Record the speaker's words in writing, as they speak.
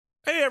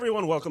Hey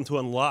everyone, welcome to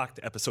Unlocked,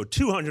 episode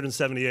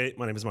 278.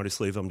 My name is Marty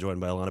Sleeve. I'm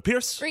joined by Alana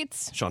Pierce,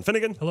 Greets. Sean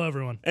Finnegan, Hello,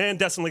 everyone. and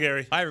Destin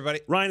Legary. Hi,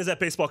 everybody. Ryan is at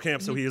baseball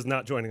camp, so he is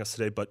not joining us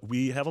today, but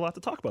we have a lot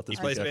to talk about this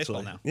He week, plays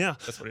actually. baseball now. Yeah.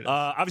 That's what he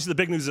does. Obviously, the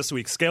big news this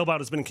week, Scalebound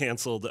has been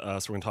canceled, so we're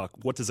going to talk,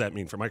 what does that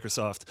mean for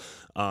Microsoft?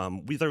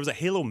 There was a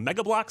Halo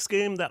Mega Bloks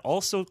game that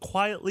also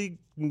quietly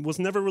was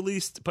never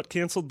released, but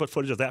canceled, but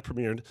footage of that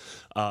premiered.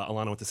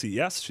 Alana went to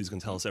CES. She's going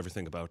to tell us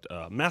everything about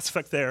Mass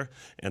Effect there,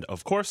 and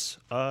of course,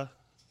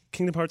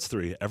 Kingdom Hearts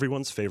 3,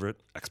 everyone's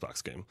favorite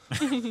Xbox game.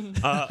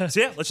 So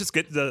yeah, let's just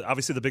get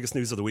obviously the biggest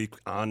news of the week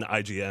on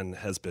IGN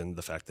has been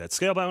the fact that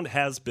Scalebound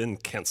has been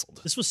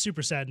canceled. This was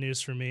super sad news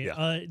for me.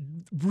 Yeah.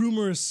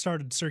 Rumors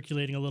started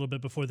circulating a little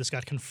bit before this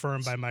got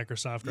confirmed by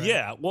Microsoft, right?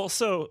 Yeah, well,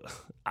 so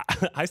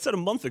I said a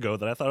month ago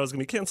that I thought it was going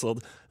to be canceled,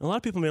 and a lot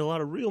of people made a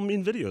lot of real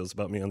mean videos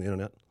about me on the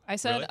internet. I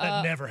said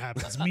That never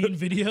happens. Mean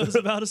videos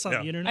about us on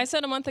Yeah. the internet. I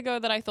said a month ago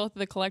that I thought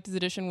the collector's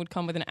edition would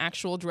come with an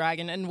actual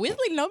dragon, and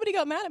weirdly, nobody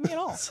got mad at me at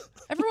all.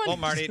 Everyone Well,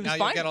 Marty, was now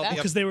fine you get with all that.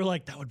 Because they were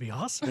like, that would be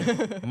awesome.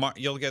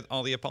 You'll get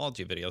all the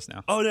apology videos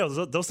now. Oh,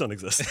 no, those don't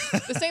exist.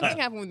 The same thing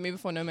happened with me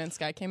before No Man's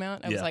Sky came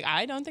out. I was Yeah. like,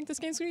 I don't think this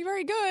game's going to be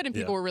very good, and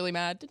people Yeah. were really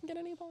mad. Didn't get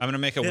any apology. I'm going to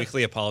make a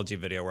weekly apology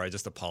video where I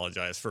just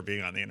apologize for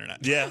being on the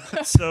internet. Yeah.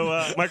 So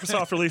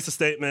Microsoft released a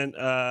statement.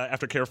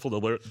 After careful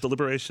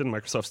deliberation,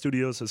 Microsoft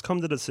Studios has come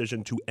to the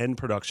decision to end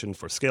production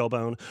for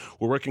Scalebound.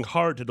 We're working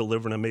hard to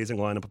deliver an amazing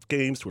lineup of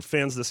games to our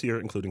fans this year,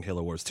 including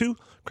Halo Wars 2,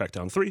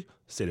 Crackdown 3,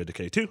 State of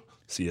Decay 2,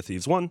 Sea of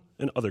Thieves 1,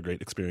 and other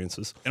great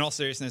experiences. In all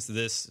seriousness,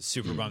 this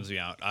super bums me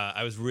out.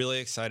 I was really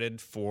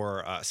excited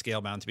for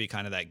Scalebound to be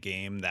kind of that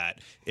game that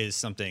is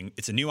something,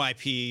 it's a new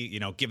IP,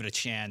 give it a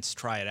chance,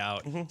 try it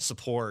out,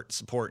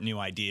 support new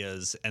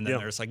ideas. And then Yeah.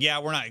 there's like, yeah,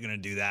 we're not going to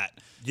do that.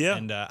 Yeah.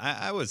 And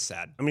I was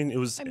sad. I mean, it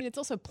was It's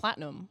also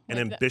platinum. an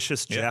Like,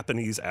 ambitious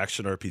Japanese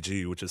action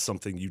RPG, which is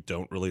something you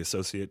don't really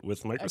associate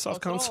with Microsoft Xbox at all.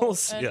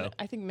 consoles. And Yeah.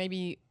 I think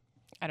maybe,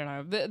 I don't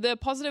know. The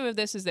positive of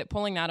this is that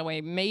pulling that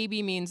away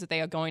maybe means that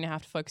they are going to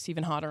have to focus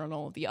even harder on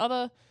all of the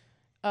other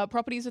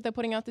properties that they're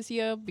putting out this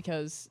year,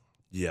 because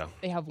Yeah.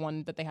 they have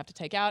one that they have to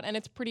take out, and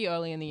it's pretty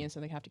early in the year, so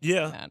they have to keep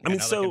Yeah. that. I mean,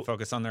 Now they so can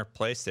focus on their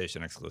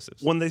PlayStation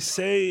exclusives. when they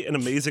say an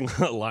amazing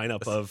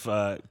lineup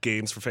of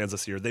games for fans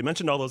this year, they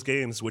mentioned all those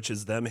games, which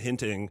is them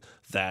hinting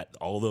that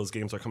all those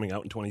games are coming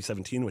out in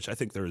 2017, which I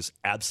think there's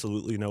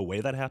absolutely no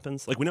way that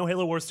happens. Like, we know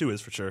Halo Wars 2 is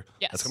for sure.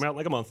 Yes. That's coming out in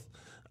like a month.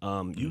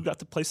 You got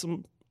to play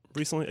some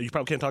recently. You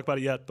probably can't talk about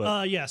it yet,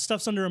 but Yeah,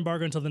 stuff's under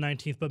embargo until the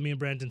 19th, but me and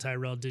Brandon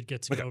Tyrell did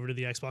get to go over to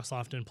the Xbox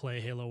Loft and play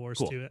Halo Wars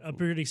 2, a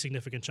pretty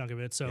significant chunk of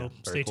it, so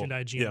stay tuned to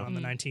IGN Yeah. on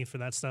the 19th for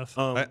that stuff.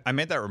 I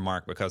made that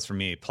remark because for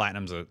me,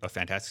 Platinum's a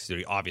fantastic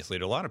studio, obviously,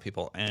 to a lot of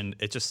people. And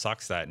it just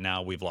sucks that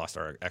now we've lost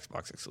our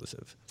Xbox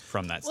exclusive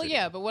from that Well, studio.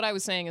 yeah, but what I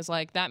was saying is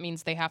like that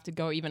means they have to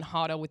go even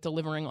harder with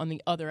delivering on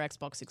the other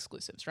Xbox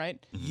exclusives,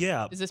 right?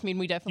 yeah. Does this mean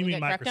we definitely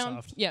You mean get Crackdown?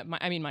 Microsoft? Yeah,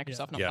 I mean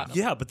Microsoft, not Yeah. Platinum.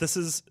 Yeah, but this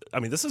is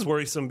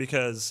worrisome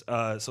because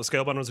so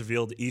Scalebound was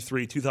revealed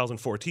E3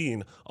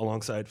 2014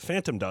 alongside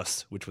Phantom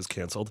Dust, which was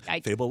canceled,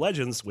 Yikes. Fable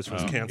Legends, which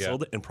was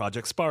canceled, and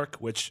Project Spark,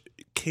 which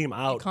came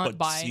out can't but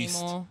buy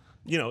ceased. anymore.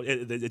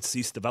 It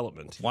ceased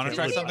development. Want to You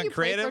try can't Did something you play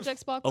creative? Project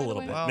Spark, a by the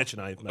little way? bit. Mitch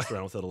and I messed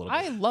around with it a little bit.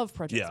 I love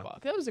Project Yeah.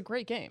 Spark. That was a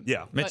great game.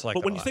 Yeah, Mitch liked but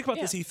it when a you lot. think about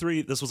this Yeah.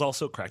 E3, this was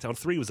also Crackdown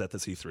 3 was at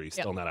this E3,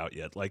 still not out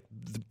yet. Like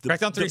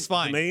Crackdown 3 is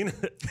fine. The main,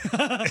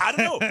 I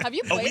don't know. Have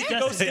you A played week it?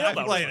 ago, I've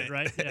Scalebound, played right? it.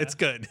 right? Yeah. It's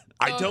good.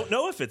 I don't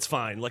know if it's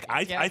fine. Like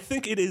Yeah. I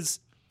think it is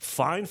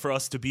fine for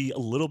us to be a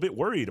little bit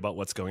worried about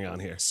what's going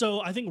on here.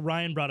 So I think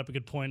Ryan brought up a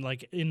good point.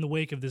 Like, in the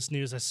wake of this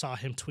news, I saw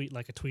him tweet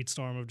like a tweet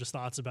storm of just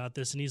thoughts about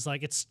this, and he's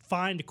like, "It's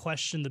fine to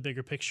question the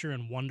bigger picture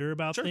and wonder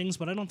about things,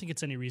 but I don't think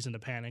it's any reason to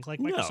panic." Like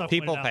Microsoft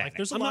People pointed out, like panic.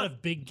 there's a lot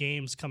of big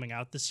games coming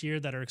out this year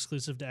that are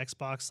exclusive to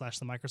Xbox /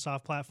 the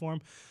Microsoft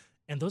platform,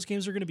 and those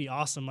games are going to be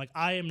awesome. Like,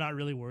 I am not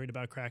really worried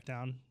about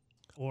Crackdown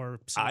or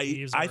Sea of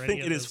Thieves or I any think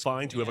of it is those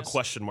fine to have a games.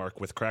 question mark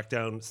with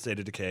Crackdown, State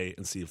of Decay,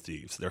 and Sea of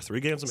Thieves. There are three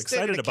games I'm State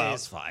of excited Decay about.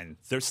 is fine.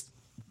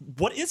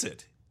 What is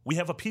it? We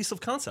have a piece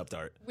of concept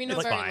art. We know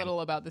Like, very fine. little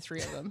about the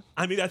three of them.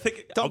 I mean, I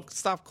think Don't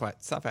stop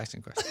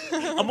asking questions.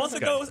 a month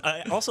ago,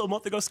 also a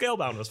month ago,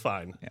 Scalebound was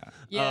fine.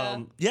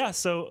 Yeah. Yeah.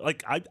 So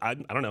like, I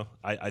don't know.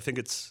 I think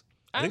it's.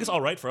 I think it's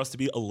all right for us to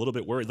be a little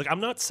bit worried. Like,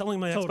 I'm not selling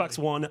my Xbox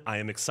One. I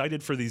am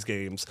excited for these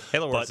games.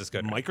 Halo Wars but is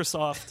good, right?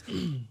 Microsoft,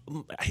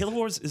 Halo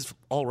Wars is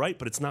all right,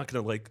 but it's not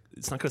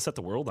gonna set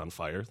the world on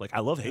fire. Like, I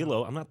love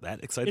Halo. I'm not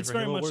that excited. It's for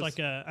very Halo much Wars. like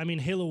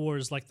Halo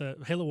Wars, like the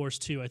Halo Wars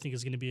 2, I think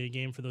is going to be a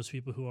game for those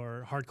people who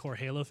are hardcore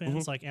Halo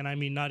fans. Like, and I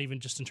mean, not even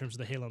just in terms of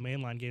the Halo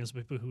mainline games,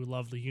 but people who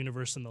love the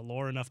universe and the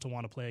lore enough to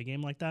want to play a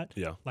game like that.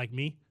 Yeah. Like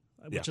me,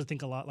 which I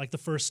think a lot, like the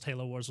first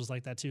Halo Wars was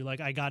like that too. Like,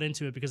 I got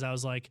into it because I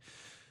was like,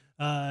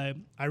 I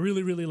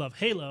really, really love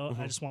Halo.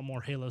 I just want more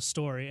Halo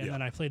story. And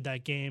then I played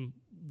that game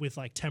with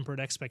like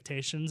tempered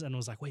expectations and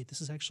was like, wait,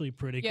 this is actually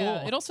pretty Yeah,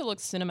 cool. it also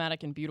looks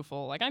cinematic and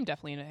beautiful. Like, I'm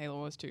definitely into Halo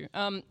Wars too.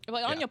 Like,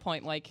 on your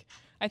point, like,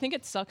 I think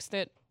it sucks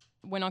that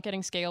we're not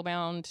getting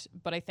Scalebound,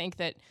 but I think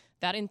that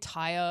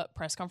entire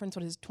press conference,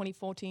 what is it,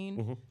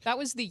 2014? That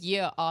was the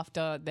year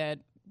after that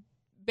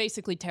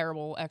basically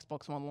terrible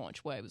Xbox One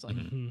launch where it was like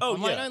Oh,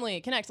 online yeah.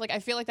 only, Connect. Like I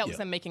feel like that was Yeah.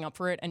 them making up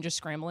for it and just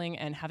scrambling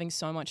and having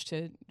so much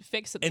to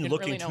fix that they And didn't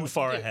looking really know too what to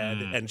far do. ahead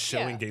and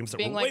showing Yeah. games that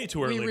Being were like, way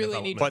too early we in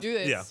really need to development. do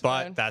this. Yeah.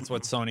 But that's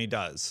what Sony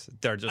does.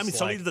 They're just I mean,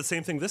 Sony like did the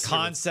same thing this year.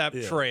 concept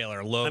Yeah.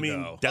 trailer logo. I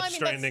mean, Death Well, I mean,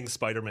 Stranding,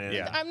 Spider-Man.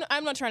 Yeah.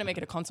 I'm not trying to make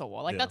it a console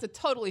war. Like Yeah. that's a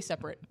totally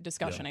separate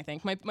discussion. I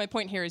think my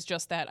point here is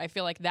just that I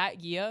feel like that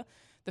year,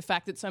 the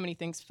fact that so many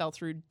things fell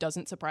through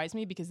doesn't surprise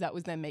me because that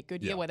was their make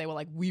good year Yeah. where they were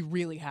like, we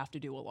really have to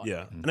do a lot.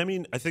 Yeah. And I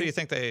mean, I so you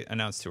think, think they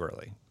announced too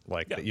early?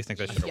 Like Yeah. you think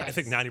they should have? Yeah. I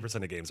think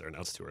 90% of games are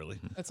announced too early.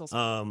 That's also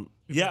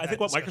Yeah, I had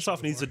think what that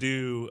discussion Microsoft needs to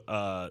do,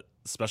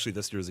 especially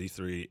this year's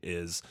E3,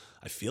 is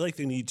I feel like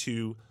they need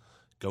to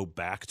go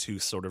back to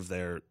sort of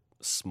their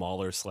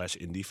smaller /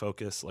 indie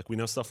focus. Like we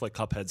know stuff like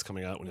Cuphead's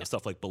coming out, we know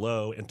stuff like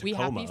Below and we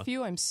Tacoma. happy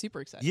few. I'm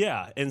super excited.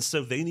 Yeah, and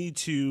so they need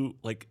to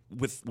like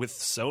with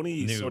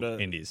Sony New sort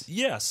of indies.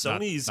 Yeah,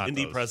 Sony's not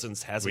indie those.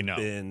 presence hasn't know.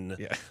 been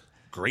Yeah.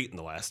 great in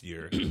the last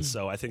year. And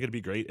so I think it'd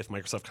be great if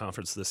Microsoft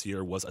Conference this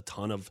year was a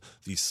ton of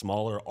these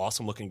smaller,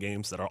 awesome looking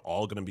games that are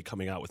all going to be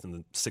coming out within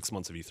the 6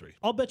 months of E3.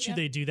 I'll bet you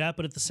they do that,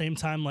 but at the same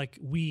time, like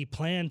we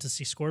plan to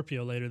see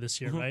Scorpio later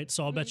this year, right?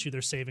 So I'll bet you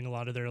they're saving a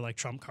lot of their like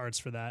trump cards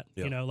for that.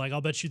 Yeah. You know, like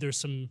I'll bet you there's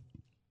some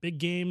big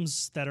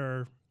games that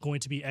are going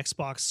to be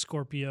Xbox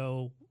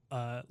Scorpio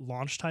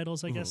launch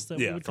titles, I guess that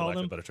we Yeah, would for call lack of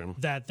a them, better term.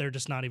 that they're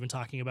just not even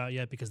talking about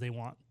yet because they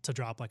want to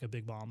drop like a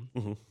big bomb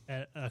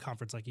at a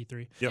conference like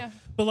E3. Yeah.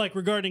 But like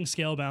regarding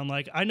Scalebound,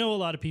 like I know a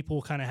lot of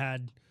people kind of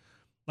had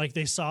like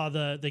they saw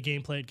the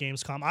gameplay at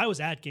Gamescom. I was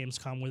at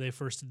Gamescom where they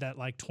first did that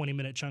like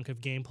 20-minute chunk of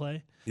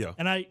gameplay. Yeah.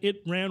 And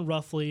it ran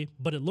roughly,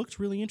 but it looked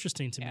really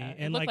interesting to Yeah, me. it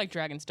And looked like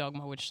Dragon's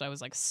Dogma, which I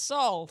was like,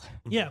 sold.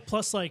 yeah,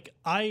 plus like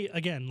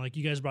like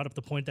you guys brought up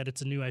the point that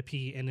it's a new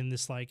IP, and in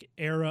this like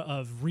era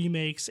of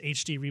remakes,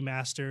 HD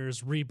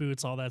remasters,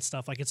 reboots, all that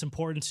stuff, like it's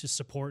important to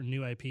support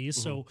new IPs.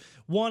 So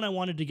one, I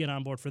wanted to get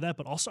on board for that,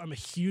 but also I'm a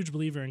huge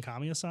believer in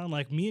Kamiya-san.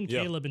 Like me and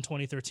Yeah. Caleb in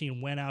 2013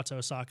 went out to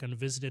Osaka and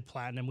visited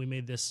Platinum. We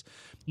made this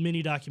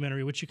mini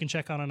documentary, which you can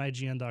check out on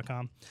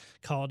IGN.com,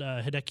 called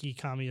Hideki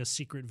Kamiya's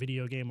Secret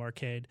Video Game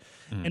Arcade.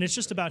 And it's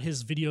just about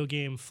his video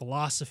game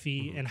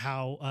philosophy and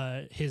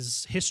how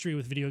his history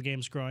with video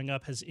games growing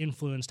up has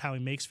influenced how he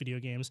makes video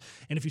games.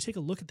 And if you take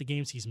a look at the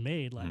games he's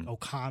made, like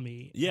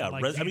Okami, Yeah,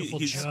 like I mean, Beautiful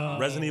he's Joe,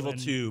 Resident Evil and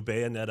 2,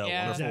 Bayonetta,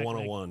 Yeah. Wonderful Exactly.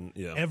 101.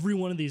 Yeah. every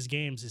one of these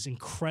games is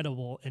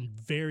incredible and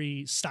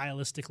very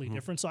stylistically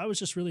different. So I was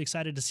just really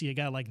excited to see a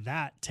guy like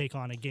that take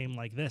on a game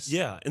like this.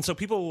 Yeah, and so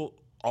people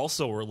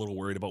also were a little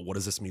worried about what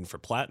does this mean for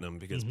Platinum,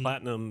 because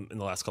Platinum in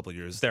the last couple of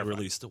years they They're fine.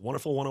 released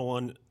Wonderful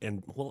 101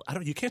 and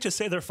you can't just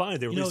say they're fine.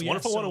 They released yeah,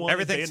 Wonderful so 101.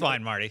 Everything's Bayonetta-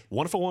 fine, Marty.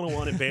 Wonderful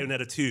 101 and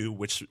Bayonetta 2,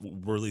 which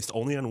were released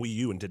only on Wii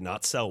U and did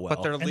not sell well.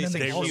 But they're then releasing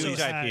they also huge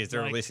had, IPs.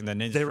 They're like, releasing the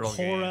Ninja they're Turtle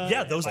Korra, game.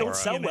 yeah, those like don't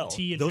sell well.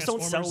 TMNT and Those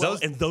don't sell Transformers. well,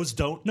 Those- and those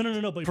don't. No.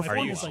 But my perform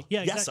point is well. like, yeah,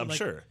 Yes, exactly. I'm like,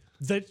 sure.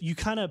 that you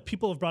kind of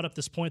people have brought up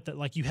this point that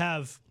like you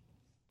have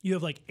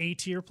like A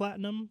tier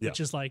Platinum, Yeah. which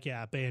is like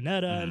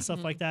Bayonetta and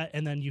stuff like that,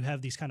 and then you have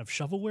these kind of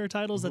shovelware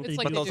titles that It's they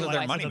like do. they those do are like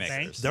their I money think the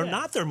makers. banks. They're Yeah.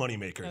 not their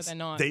moneymakers. No, they're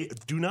not. They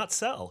do not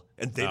sell,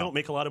 and they Oh. don't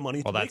make a lot of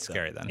money. Well, to that's make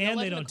scary them. then. And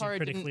they Legend don't of do Korra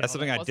critically. didn't- That's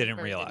something I wasn't didn't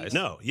very good realize. either.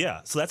 No,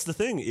 yeah. So that's the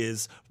thing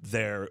is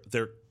their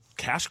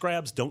cash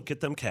grabs don't get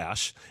them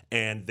cash,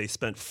 and they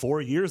spent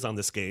 4 years on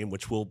this game,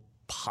 which will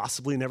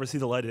possibly never see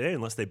the light of day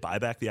unless they buy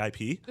back the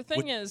IP. The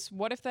thing is,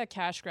 what if their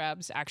cash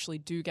grabs actually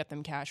do get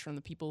them cash from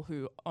the people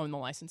who own the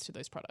license to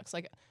those products?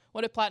 Like,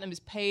 what if Platinum is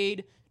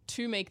paid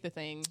to make the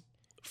thing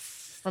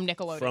from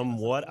Nickelodeon? From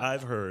what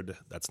I've heard,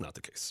 that's not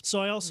the case.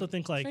 So I also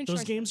think like Strange those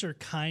choice. games are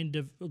kind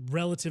of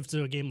relative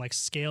to a game like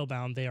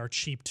Scalebound, they are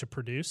cheap to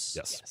produce.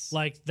 Yes. Yes.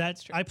 Like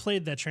that, I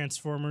played that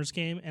Transformers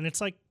game, and it's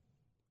like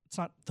it's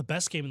not the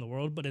best game in the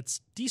world, but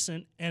it's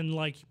decent. And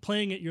like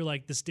playing it, you're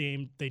like, this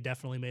game, they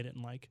definitely made it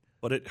in like.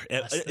 But it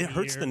than a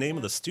hurts year. the name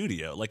of the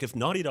studio. Like if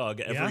Naughty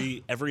Dog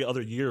every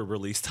other year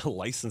released a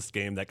licensed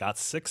game that got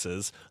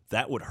 6s,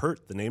 that would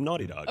hurt the name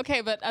Naughty Dog. Okay,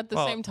 but at the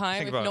Well, same time,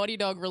 think if about- Naughty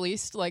Dog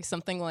released like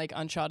something like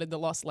Uncharted: The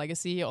Lost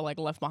Legacy or like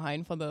Left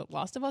Behind for The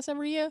Last of Us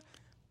every year,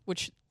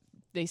 which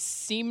they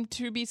seem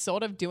to be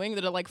sort of doing,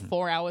 that are like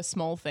 4-hour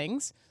small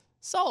things,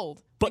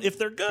 sold. But if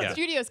they're good, Yeah.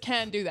 Studios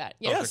can do that.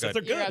 yes, are if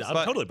good. they're You're good, I'm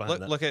absolutely- totally behind look,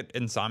 that. look at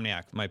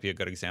Insomniac might be a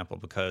good example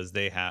because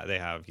they have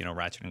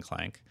Ratchet and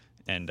Clank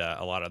and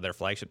a lot of their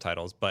flagship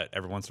titles, but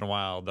every once in a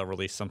while they'll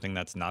release something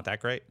that's not that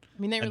great.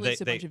 I mean, they And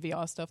released a bunch of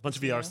VR stuff. bunch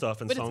of this VR year. stuff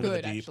and but Song it's of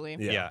the good, Deep. actually.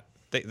 Yeah.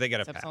 They get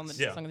a Except pass. Song of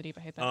Yeah. the Deep,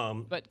 I hate that.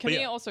 But but Kamiya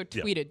yeah. also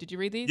Yeah. tweeted. Did you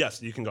read these?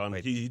 Yes, you can go on.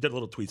 He did a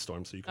little tweet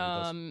storm, so you can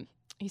read those.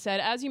 He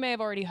said, as you may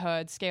have already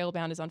heard,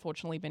 Scalebound has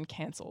unfortunately been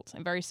cancelled.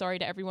 I'm very sorry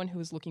to everyone who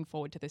is looking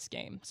forward to this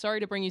game. Sorry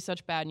to bring you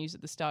such bad news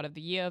at the start of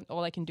the year.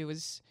 All I can do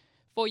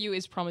for you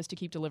is promise to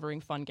keep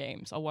delivering fun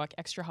games. I'll work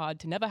extra hard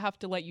to never have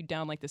to let you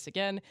down like this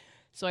again.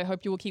 So I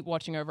hope you will keep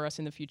watching over us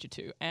in the future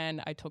too.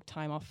 And I took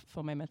time off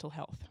for my mental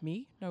health.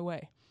 Me? No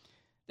way.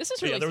 This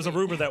is really Yeah, there was a sweet.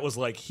 rumor that was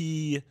like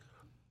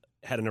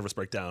had a nervous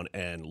breakdown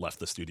and left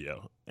the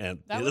studio. And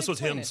That would this was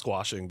explain him it.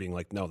 squashing, being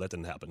like, no, that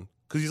didn't happen.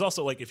 Because he's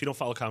also like, if you don't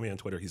follow Kami on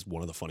Twitter, he's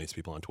one of the funniest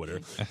people on Twitter.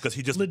 Because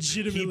he just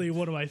Legitimately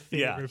one of my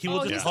favorite. he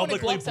will he's just the one who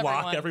publicly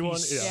blocks block everyone.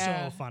 He's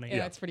Yeah. so funny.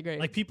 Yeah, it's pretty great.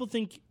 Like people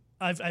think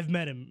I've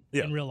met him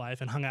Yeah. in real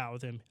life and hung out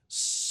with him.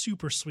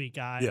 Super sweet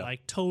guy, Yeah.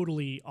 like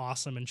totally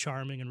awesome and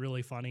charming and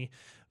really funny.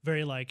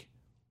 Very like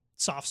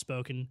soft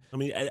spoken. I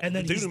mean, And then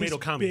the dude he's who made this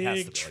Okami has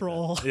to big be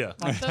troll like that. Yeah.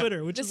 on So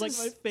Twitter, which this is like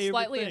my favorite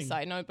slightly thing. a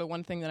side note, but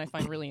one thing that I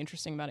find really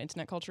interesting about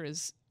internet culture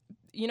is,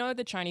 you know,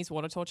 the Chinese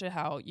water torture,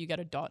 how you get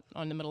a dot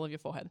on the middle of your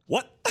forehead.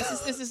 What?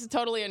 This is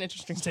totally an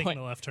interesting Taking point.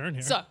 a left turn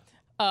here. So,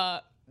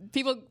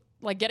 people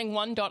like getting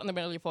one dot on the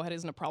middle of your forehead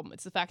isn't a problem.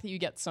 It's the fact that you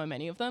get so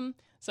many of them.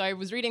 So I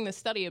was reading this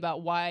study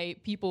about why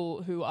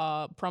people who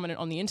are prominent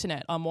on the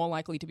internet are more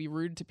likely to be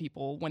rude to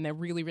people when they're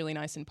really, really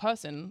nice in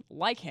person,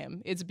 like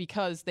him. It's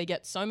because they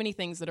get so many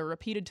things that are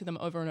repeated to them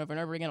over and over and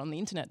over again on the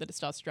internet that it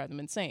starts to drive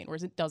them insane,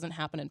 whereas it doesn't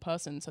happen in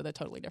person, so they're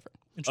totally different.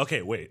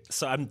 Okay, wait.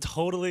 So I'm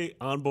totally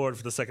on board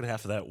for the second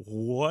half of that.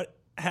 What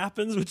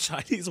happens with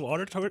Chinese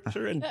water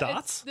torture and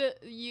dots?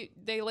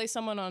 They lay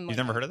someone on like,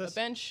 never heard of a this?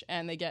 bench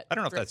and they get I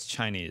don't know if drip that's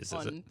Chinese. Is it?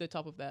 on the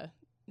top of their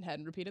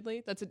head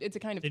repeatedly. It's a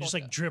kind of They just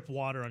torture. like drip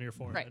water on your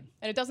forehead. Right.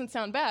 And it doesn't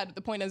sound bad.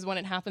 The point is when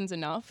it happens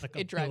enough, Like a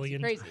it drives you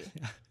billion crazy.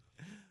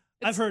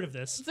 I've heard of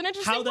this. It's an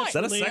interesting How that's point. Is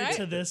that a related sex?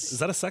 to this. Is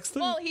that a sex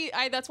thing? Well,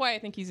 that's why I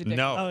think he's addicted.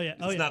 No. Oh yeah,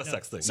 It's not a no.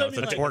 sex thing. So No, I it's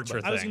mean, a like,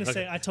 torture I was thing. going to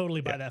say I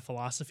totally buy that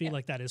philosophy.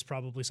 Like that is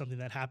probably something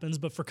that happens.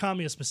 But for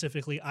Kamiya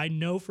specifically, I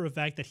know for a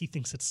fact that he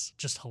thinks it's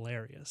just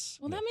hilarious.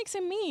 Well, that makes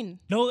him mean.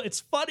 No,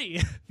 it's funny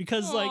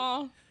because Aw.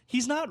 like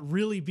he's not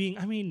really being.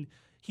 I mean,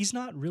 he's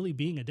not really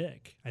being a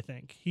dick. I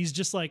think he's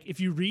just like if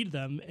you read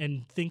them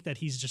and think that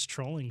he's just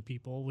trolling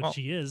people, which Well-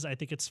 he is. I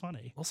think it's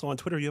funny. Also, on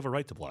Twitter, you have a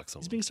right to block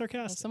someone. He's being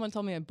sarcastic. Someone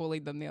told me I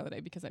bullied them the other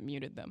day because I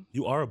muted them.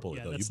 You are a bully,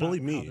 Yeah, though. You that's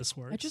bully not how me. this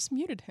works. I just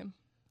muted him.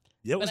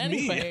 Yeah, it was But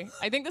anyway, me.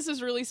 I think this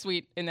is really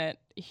sweet in that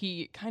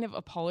he kind of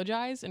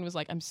apologized and was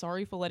like, "I'm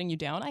sorry for letting you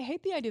down." I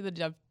hate the idea that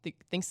Dev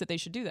thinks that they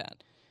should do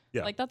that.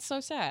 Yeah. Like that's so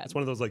sad. It's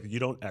one of those, like, you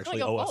don't actually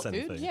your owe us fault,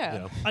 dude. anything. Yeah. you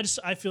know?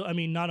 I feel. I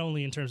mean, not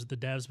only in terms of the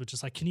devs, but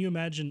just like, can you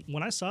imagine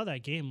when I saw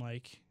that game?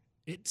 Like,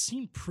 it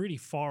seemed pretty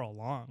far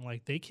along.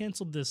 Like they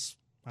canceled this.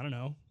 I don't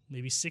know,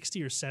 maybe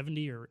 60 or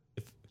 70 or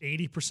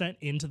 80%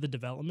 into the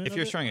development. If of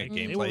you're it. showing a Like,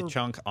 they gameplay were-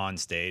 chunk on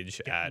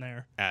stage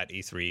there. at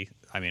E3,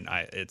 I mean,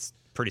 it's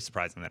pretty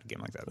surprising that a game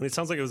like that. I mean, it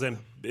sounds like it was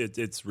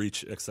its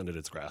reach extended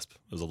its grasp.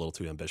 It was a little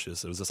too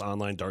ambitious. It was this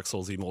online Dark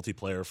Souls-y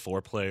multiplayer,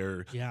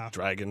 4-player, Yeah.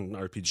 dragon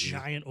RPG.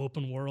 giant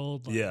open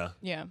world, like, Yeah.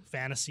 Yeah.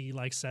 fantasy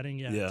like setting.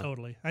 Yeah, Yeah.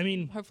 totally. I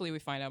mean, Hopefully we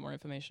find out more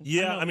information.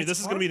 Yeah, know, I mean, it's this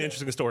is going to be an hard.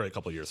 interesting story a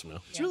couple of years from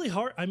now. it's really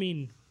hard. I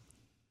mean,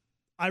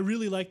 I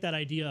really like that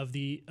idea of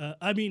the.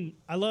 I mean,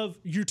 I love.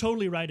 You're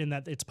totally right in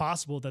that it's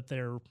possible that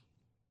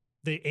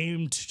they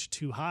aimed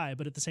too high,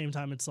 but at the same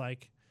time, it's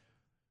like.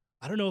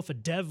 I don't know if a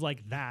dev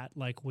like that,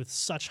 like with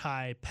such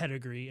high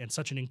pedigree and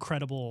such an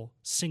incredible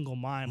single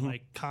mind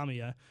like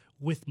Kamiya,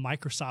 with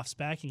Microsoft's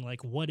backing,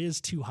 like what is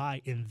too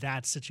high in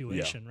that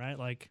situation, right?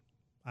 Like,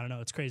 I don't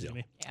know, it's crazy to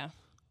me. Yeah.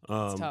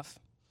 It's tough.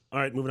 All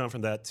right, moving on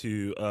from that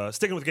to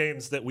sticking with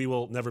games that we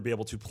will never be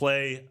able to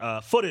play.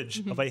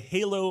 Footage of a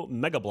Halo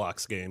Mega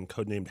Bloks game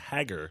codenamed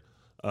Haggard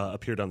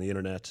appeared on the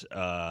internet.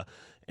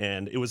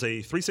 And it was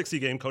a 360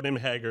 game codenamed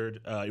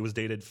Haggard. It was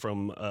dated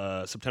from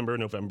September,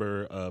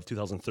 November of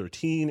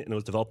 2013, and it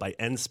was developed by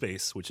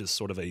N-Space, which is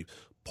sort of a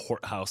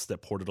port house that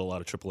ported a lot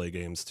of AAA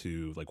games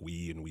to like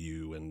Wii and Wii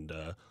U and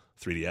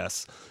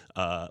 3DS.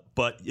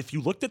 But if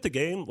you looked at the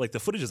game, like the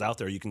footage is out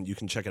there, you can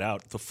check it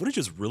out. The footage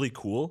is really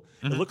cool.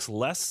 It looks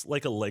less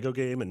like a Lego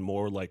game and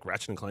more like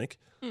Ratchet and Clank.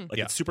 Like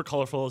it's super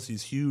colorful. It's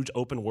these huge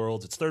open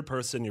worlds. It's third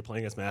person. You're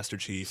playing as Master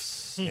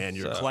Chief, and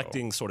you're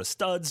collecting sort of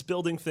studs,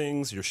 building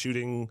things. You're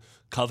shooting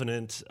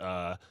Covenant.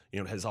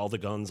 It has all the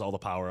guns, all the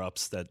power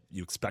ups that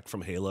you expect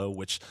from Halo,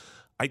 which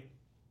I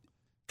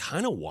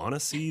kind of want to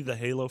see the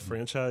Halo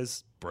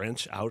franchise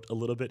branch out a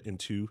little bit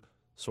into.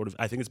 Sort of,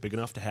 I think it's big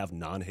enough to have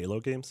non-Halo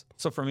games.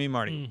 So for me,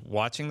 Marty,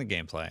 watching the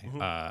gameplay,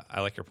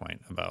 I like your point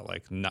about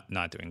like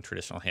not doing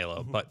traditional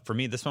Halo. But for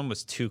me, this one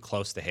was too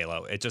close to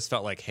Halo. It just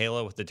felt like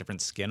Halo with a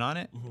different skin on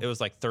it. It was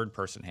like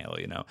third-person Halo,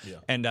 you know? Yeah.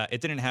 And it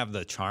didn't have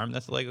the charm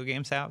that the Lego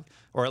games have.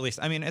 Or at least,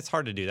 I mean, it's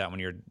hard to do that when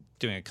you're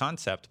doing a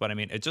concept. But I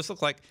mean, it just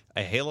looked like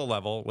a Halo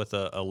level with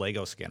a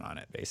Lego skin on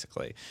it,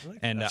 basically.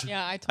 And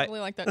Yeah, I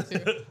totally like that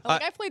too.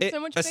 I played so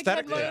much Big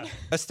Head mode.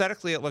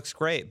 Aesthetically, it looks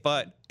great,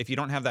 but if you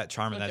don't have that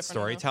charm and Not that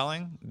different enough.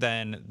 storytelling,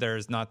 then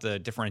there's not the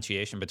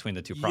differentiation between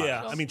the two products.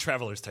 Yeah, I mean,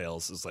 Traveler's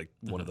Tales is like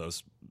one of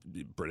those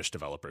British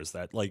developers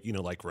that, like,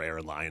 like Rare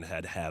and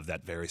Lionhead have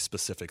that very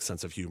specific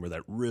sense of humor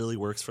that really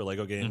works for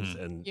Lego games.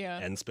 And Yeah.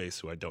 N-Space,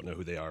 who I don't know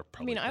who they are, I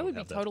probably mean, I don't would be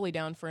have that. totally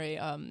down for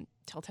a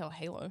Telltale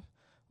Halo.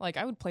 Like,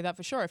 I would play that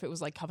for sure if it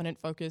was like Covenant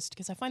focused,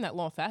 because I find that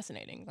lore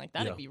fascinating. Like,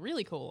 that'd Yeah. be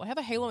really cool. I have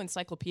a Halo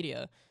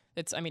encyclopedia.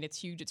 It's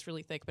huge, it's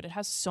really thick, but it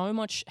has so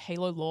much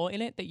Halo lore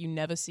in it that you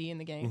never see in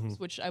the games,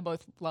 which I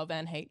both love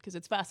and hate because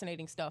it's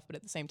fascinating stuff, but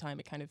at the same time,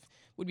 it kind of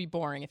would be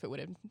boring if it would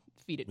have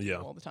feed it to you Yeah.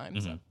 all the time.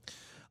 So.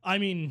 I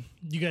mean,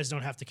 you guys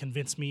don't have to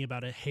convince me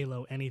about a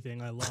Halo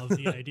anything. I love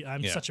the idea.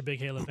 I'm such a big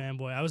Halo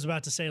fanboy. I was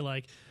about to say,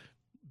 like,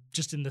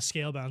 just in the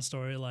Scalebound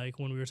story, like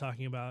when we were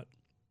talking about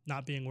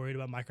not being worried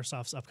about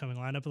Microsoft's upcoming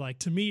lineup, like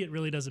to me, it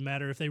really doesn't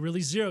matter if they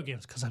release 0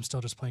 games because I'm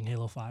still just playing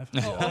Halo 5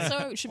 Oh,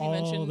 also, it should be all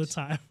mentioned the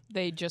time.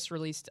 they just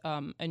released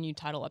a new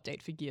title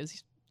update for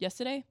Gears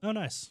yesterday. Oh,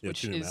 nice. Yeah,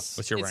 Which two new is maps.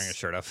 What you're wearing a it's-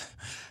 shirt of.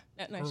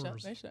 Nice shot,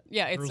 Urs. nice shot.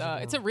 Yeah,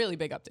 Urs it's a really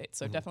big update,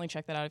 so definitely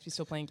check that out if you're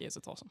still playing Gears.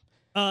 It's awesome.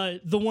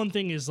 The one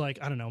thing is, like,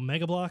 I don't know,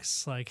 Mega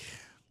Bloks, like,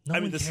 no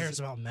one this cares is-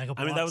 about Mega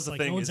Bloks. I mean, that was the like,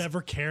 thing no one's is-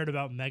 ever cared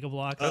about Mega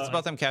Bloks. That's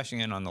about them cashing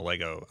in on the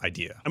Lego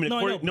idea. I mean, No, I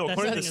according, know, no, but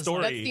according to that's the the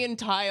story, That's the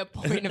entire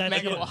point of That's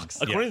Mega the-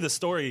 Bloks. according to the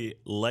story,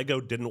 Lego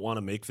didn't want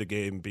to make the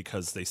game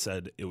because they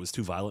said it was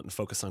too violent and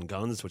focused on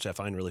guns, which I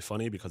find really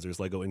funny because there's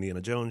Lego Indiana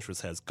Jones,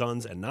 which has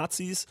guns and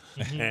Nazis,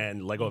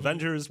 and Lego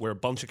Avengers, where a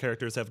bunch of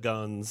characters have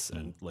guns,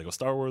 and Lego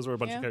Star Wars, where a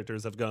bunch Yeah. of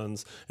characters have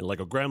guns, and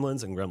Lego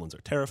Gremlins, and Gremlins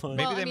are terrifying.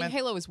 Well, they I mean, meant-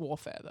 Halo is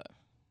warfare, though.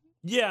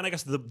 Yeah, and I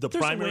guess the There's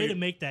primary a way to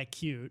make that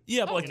cute.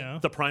 yeah, but like you know?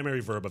 the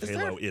primary verb of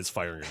Halo is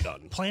firing your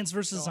gun. Plants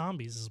vs.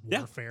 Zombies is Yeah,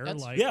 warfare.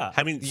 that's- like, Yeah,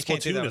 I mean, You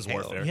can't do that Splatoon with is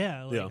Halo. warfare.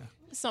 Yeah, like- yeah.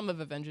 Some of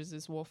Avengers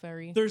is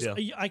warfare. There's, Yeah.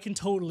 I can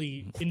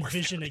totally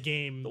envision a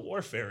game The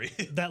Warfare.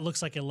 that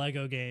looks like a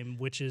Lego game,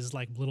 which is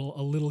like a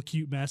little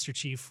cute Master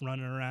Chief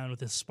running around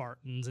with his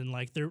Spartans, and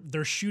like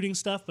they're shooting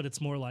stuff, but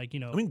it's more like, you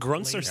know. I mean,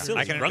 grunts are laser. silly.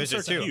 I can Grunts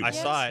envision are it too. cute. I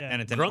saw it Yeah.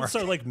 and it didn't Grunts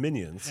work. are like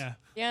minions. Yeah,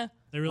 Yeah.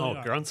 they really Oh,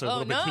 are. grunts are a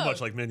little bit too no.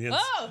 much like minions.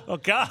 Oh.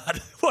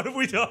 God, what have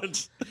we done?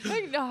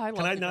 No, I love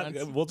Can I the not?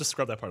 grunts. We'll just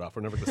scrub that part off.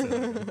 We're never going to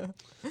say that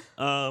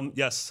again.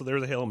 Yes, so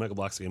there's a Halo Mega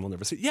Bloks game we'll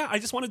never see. Yeah, I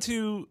just wanted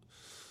to.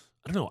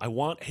 I don't know. I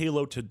want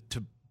Halo to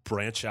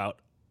branch out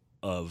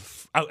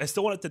of. I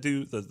still want it to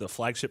do the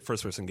flagship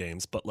first person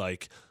games, but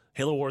like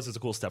Halo Wars is a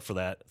cool step for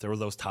that. There were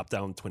those top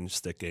down twin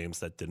stick games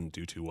that didn't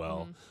do too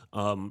well.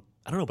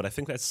 I don't know, but I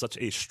think that's such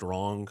a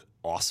strong,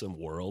 awesome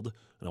world,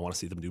 and I want to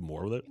see them do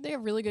more with it. They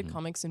have really good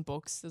comics and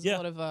books. There's Yeah. a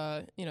lot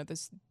of,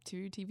 there's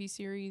 2 TV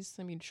series.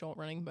 I mean, short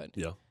running, but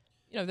Yeah.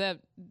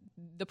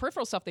 the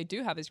peripheral stuff they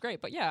do have is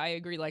great. But yeah, I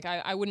agree. Like,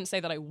 I wouldn't say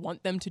that I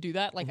want them to do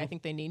that. Like, I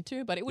think they need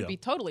to, but it would Yeah. be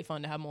totally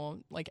fun to have more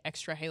like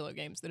extra Halo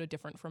games that are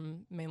different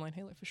from mainline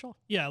Halo for sure.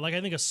 Yeah, like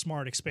I think a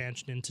smart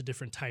expansion into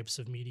different types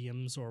of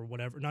mediums or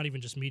whatever, not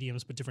even just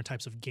mediums, but different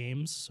types of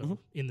games. So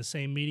in the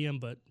same medium,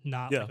 but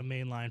not Yeah. like a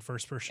mainline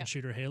first person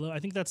shooter Halo. I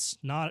think that's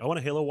not. I want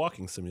a Halo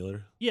walking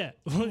simulator. Yeah.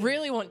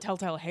 Really want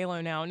Telltale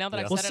Halo now. Now that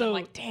I've Well, said it, so I'm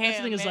like, that's damn,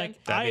 the thing is, man.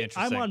 like, That'd be I'm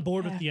interesting. on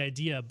board with the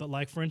idea, but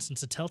like for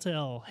instance, a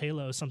Telltale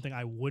Halo is something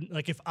I wouldn't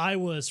like if I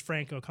was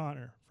Frank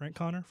O'Connor.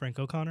 O'Connor,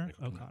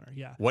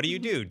 yeah. What do you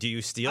do? Do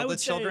you steal I the would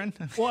say- children?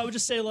 well, I would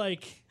just say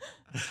like,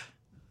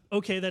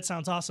 okay, that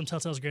sounds awesome.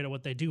 Telltale's great at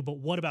what they do, but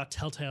what about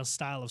Telltale's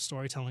style of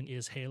storytelling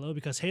is Halo?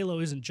 Because Halo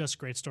isn't just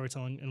great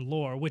storytelling and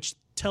lore, which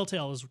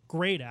Telltale is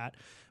great at,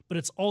 but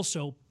it's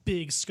also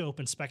big scope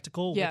and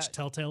spectacle, Yeah. which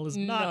Telltale is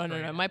not. No.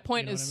 great at. My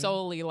point You know is what I mean?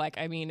 solely like,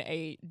 I mean,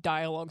 a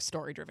dialogue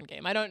story driven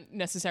game. I don't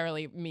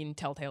necessarily mean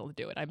Telltale to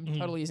do it. I'm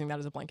totally using that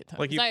as a blanket term.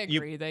 Like 'Cause you- I you-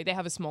 agree. They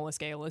have a smaller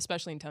scale,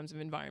 especially in terms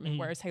of environment,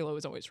 whereas Halo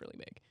is always really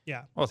big.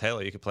 Yeah. Well, with Halo,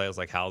 you could play as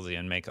like Halsey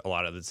and make a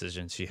lot of the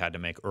decisions she had to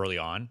make early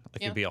on.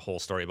 Like, Yeah. it'd be a whole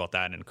story about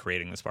that and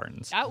creating the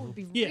Spartans. That would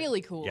be Yeah.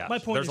 really cool. Yeah, My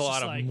point there's is a just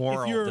lot of like, if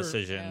moral you're-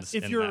 decisions.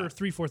 If in you're that.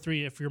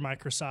 343, if you're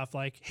Microsoft,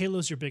 like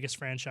Halo's your biggest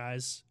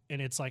franchise,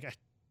 and it's like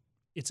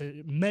it's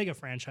a mega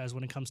franchise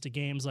when it comes to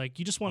games. Like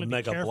you just want to be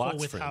Mega careful Bloks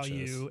with how franchise.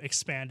 you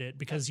expand it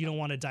because you don't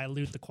want to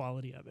dilute the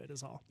quality of it.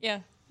 Is all.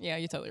 Yeah,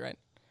 you're totally right.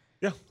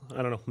 Yeah,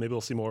 I don't know. Maybe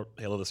we'll see more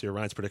Halo this year.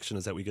 Ryan's prediction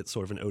is that we get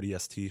sort of an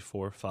ODST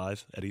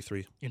 4-5 at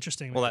E3.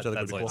 Interesting. well, I think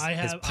that's would be like cool. I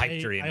his have pipe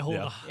dream. I hold,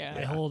 Yeah. Yeah.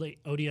 I hold a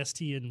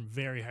ODST in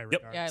very high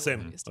regard. Yeah, I love Same.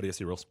 ODST.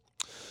 ODST rules.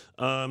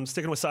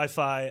 Sticking with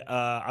sci-fi,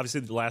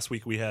 obviously last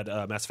week we had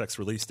Mass Effect's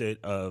release date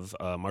of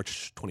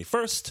March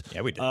 21st.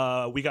 Yeah, we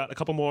did. We got a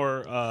couple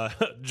more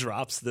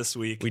drops this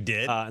week. We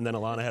did. And then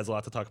Alana has a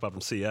lot to talk about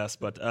from CS.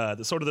 But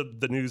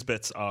the news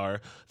bits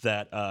are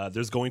that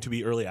there's going to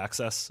be early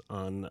access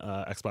on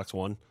Xbox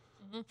One.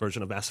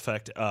 Version of Mass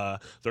Effect.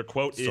 Their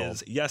quote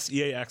is, "Yes,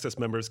 EA Access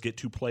members get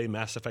to play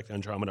Mass Effect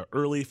Andromeda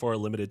early for a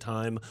limited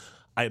time."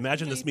 I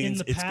imagine this In means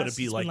the it's past, going to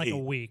be it's like, been like a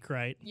week,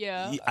 right?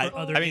 Yeah.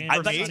 Other I mean, games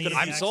for on me, EA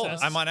I'm sold.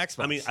 Access. I'm on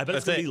Xbox. I mean, I bet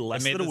it's That's going to it. be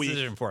less I made than a the week.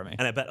 decision for me.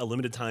 And I bet a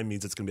limited time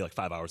means it's going to be like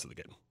 5 hours of the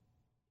game.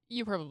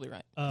 You're probably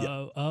right.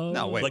 Oh,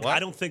 No, wait. Like what? I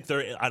don't think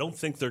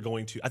they're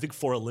going to. I think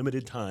for a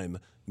limited time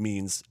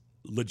means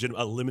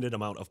a limited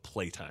amount of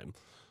playtime.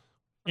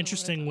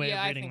 Interesting way Yeah,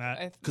 of I reading think-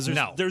 that. Because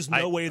No, there's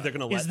no way they're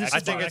going to Is let. this I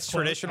Xbox- think direct it's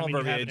quote? traditional I mean,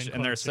 you have it verbiage, in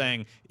and they're quotes, yeah.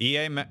 saying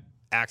EA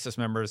Access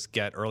members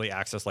get early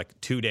access like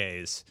 2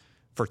 days.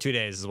 For 2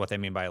 days is what they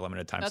mean by a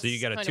limited time. So you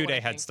That's get a kinda 2 what I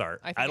day head think.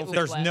 start. I think I it don't was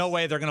There's less. no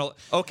way they're going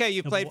to, okay,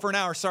 you played for an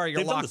hour. Sorry, you're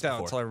They've done locked this out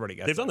before. until everybody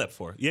gets They've it. done that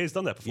before. EA's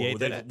done that before. EA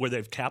did it. Where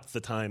they've capped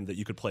the time that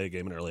you could play a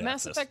game in early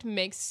Mass access. Effect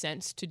makes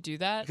sense to do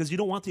that. Because you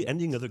don't want the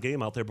ending of the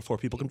game out there before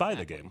people can buy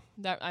the game.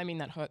 That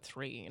hurt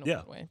 3 in a Yeah.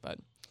 weird way, but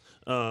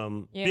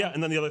Yeah,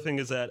 and then the other thing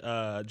is that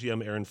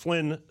GM Aaron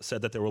Flynn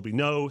said that there will be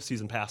no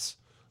season pass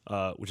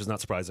which is not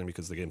surprising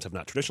because the games have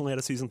not traditionally had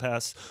a season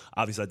pass.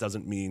 Obviously, that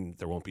doesn't mean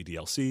there won't be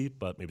DLC,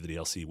 but maybe the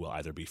DLC will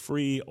either be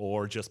free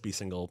or just be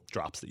single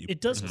drops that you.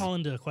 It does call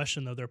into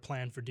question though their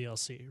plan for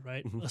DLC,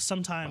 right?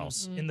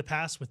 Sometimes in the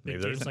past with big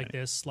maybe there games isn't like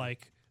any. this,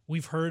 like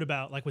we've heard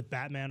about, like with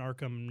Batman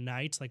Arkham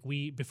Knight, like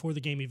before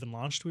the game even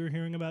launched, we were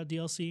hearing about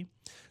DLC.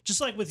 Just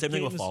like with Same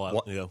thing games, with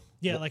Fallout. You know?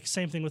 yeah, like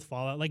same thing with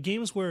Fallout. Like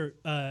games where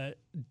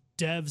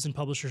devs and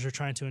publishers are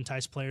trying to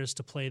entice players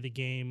to play the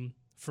game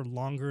for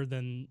longer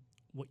than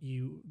what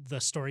the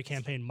story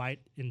campaign might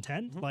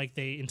intend. Like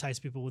they entice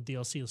people with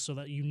DLC so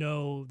that you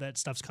know that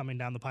stuff's coming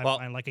down the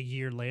pipeline like a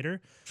year later.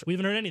 We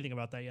haven't heard anything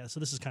about that yet, so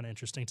this is kind of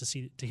interesting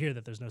to hear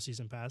that there's no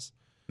season pass.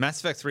 Mass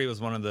Effect 3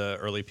 was one of the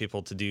early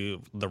people to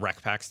do the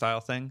rec pack style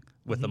thing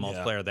with the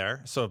multiplayer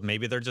there. So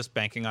maybe they're just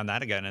banking on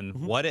that again. And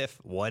what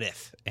if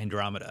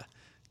Andromeda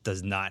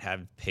does not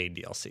have paid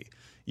DLC?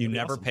 You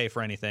never pay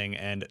for anything,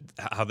 and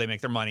how they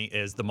make their money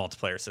is the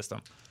multiplayer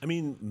system. I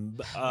mean,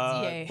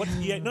 EA. what?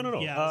 EA? No.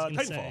 Yeah, I was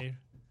gonna Titanfall say,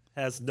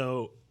 has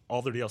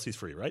all their DLCs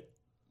free, right?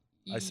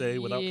 I say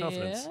without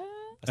confidence.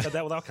 I said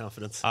that without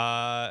confidence.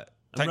 Titanfall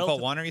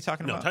relative- 1, are you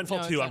talking No, about?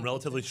 Titanfall No, 2, I'm Titanfall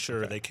relatively 2.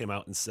 sure they came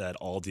out and said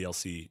all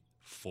DLC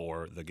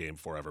for the game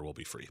forever will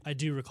be free. I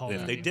do recall If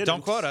that. they didn't,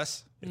 Don't quote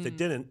us. If they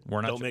didn't,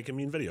 We're not don't sure. make a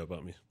mean video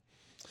about me.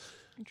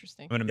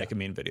 Interesting. I'm going to make a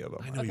mean video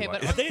about it. Okay, you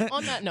but are.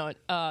 on that note,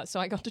 so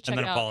I got to check And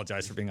then out.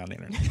 apologize for being on the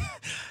internet.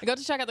 I got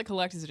to check out the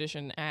collector's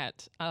edition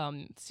at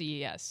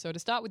CES. So to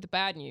start with the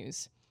bad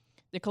news,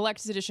 the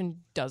collector's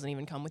edition doesn't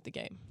even come with the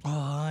game. Oh,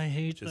 I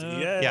hate Just- that.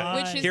 yeah. Yeah.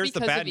 Which is Here's the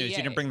because bad of news. You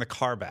EA. didn't bring the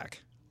car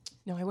back.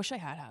 No, I wish I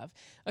had.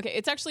 Okay,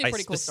 it's actually a I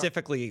pretty cool story.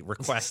 specifically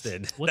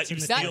requested. What's That in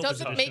you the steal That Field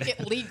doesn't edition. make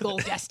it legal,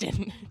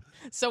 Destin.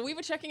 So we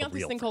were checking out this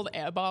real thing called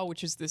Airbar,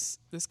 which is this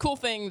cool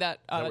thing that. Is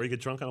that where you get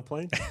drunk on a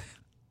plane?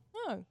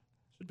 Oh,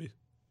 Should be.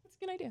 that's a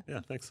good idea. Yeah,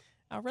 thanks.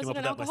 Our up with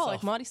resident that alcoholic,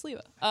 myself. Marty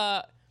Sleever.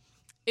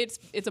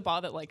 It's a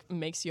bar that like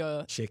makes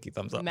your Shaky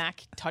thumbs up.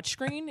 Mac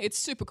touchscreen. It's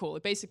super cool.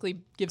 It basically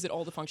gives it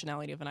all the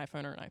functionality of an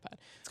iPhone or an iPad.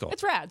 It's cool.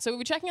 It's rad. So we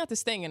were checking out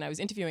this thing, and I was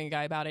interviewing a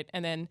guy about it,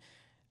 and then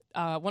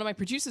one of my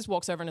producers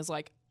walks over and is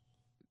like,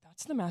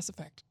 "That's the Mass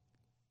Effect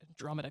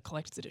Andromeda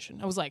Collector's Edition."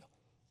 I was like,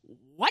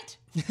 "What?"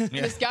 And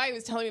this guy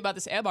was telling me about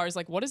this air bar. He's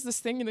like, "What is this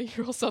thing that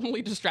you're all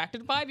suddenly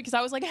distracted by?" Because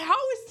I was like, "How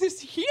is this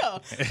here?"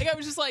 Like I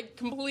was just like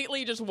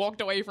completely just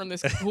walked away from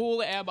this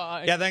cool air bar.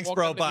 and Yeah, thanks, walked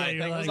bro, up to bye. the Yeah,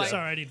 thing. you're I was like,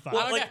 sorry, I need five.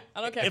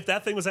 I don't care. If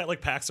that thing was at like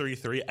PAX or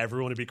E3,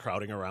 everyone would be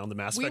crowding around the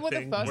Mass We Effect were the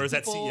thing. first Whereas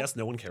people- at CES,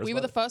 no one cares. We were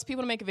about the first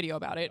people to make a video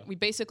about it. We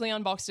basically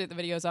unboxed it. The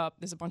video's up.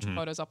 There's a bunch of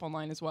photos up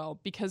online as well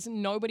because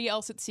nobody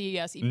else at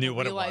CES even Knew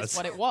what it realized was.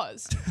 what it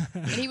was.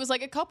 And he was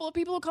like, a couple of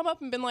people have come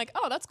up and been like,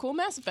 "Oh, that's cool,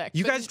 Mass Effect."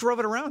 You But- guys drove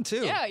it around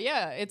too.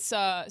 yeah. It's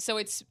so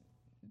it's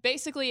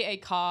basically a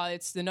car.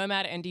 It's the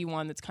Nomad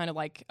ND1 that's kind of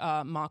like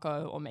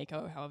Mako or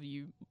Mako, however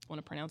you want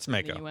to pronounce it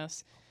in Mako. the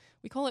US.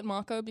 We call it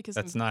Mako because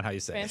That's I'm not how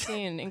you say it.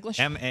 fancy in English.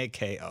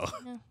 Mako.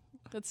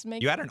 That's Mako.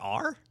 You add an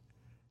R?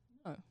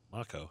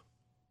 Mako.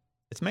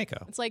 It's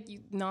Mako. It's like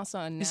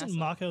NASA and NASA. Isn't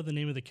Mako the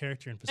name of the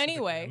character in Pacific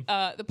Anyway,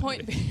 Rim? the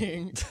point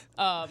being,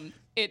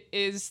 it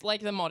is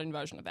like the modern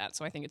version of that.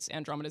 So I think it's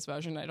Andromeda's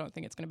version. I don't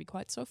think it's going to be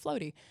quite so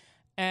floaty.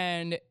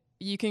 And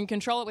you can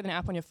control it with an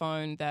app on your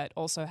phone that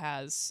also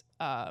has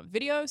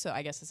video. So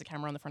I guess there's a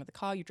camera on the front of the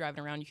car. You're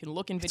driving around. You can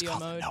look in It's video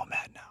called the mode.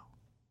 Nomad now.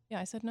 Yeah,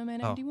 I said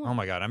Nomad Oh, ND1. oh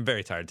my God, I'm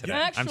very tired today.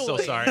 I'm so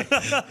Actually- sorry.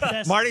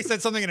 That's- Marty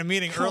said something in a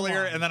meeting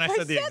earlier, on. and then I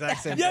said the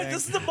exact same Yeah, thing.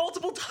 this is a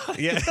multiple time.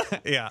 Yeah,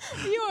 yeah.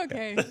 Are you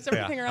okay? Is Yeah,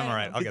 everything all right? I'm all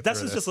right. I'll get That's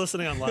through just this.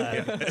 listening on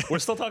live. We're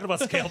still talking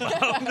about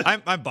Scalebound.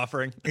 I'm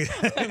buffering.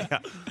 Yeah.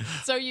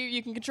 So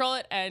you can control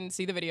it and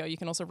see the video. You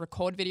can also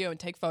record video and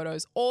take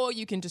photos, or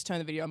you can just turn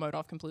the video mode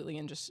off completely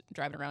and just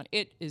drive it around.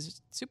 It is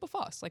super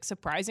fast, like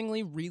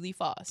surprisingly really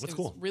fast. That's I was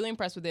cool. Really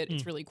impressed with it.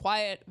 It's really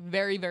quiet,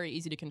 very, very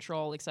easy to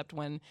control, except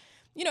when,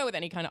 you know, with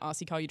any kind of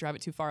RC car, you drive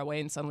it too far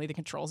away and suddenly the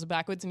controls are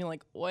backwards and you're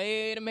like,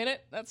 wait a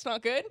minute, that's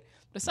not good.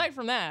 But aside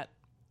from that,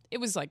 it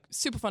was like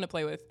super fun to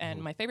play with.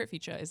 And my favorite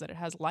feature is that it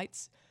has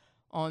lights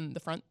on the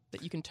front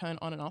that you can turn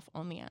on and off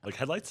on the app. Like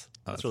headlights?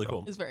 That's really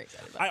cool. It's very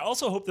exciting. About I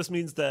also hope this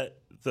means that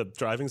the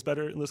driving's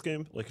better in this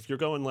game. Like if you're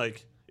going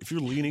if you're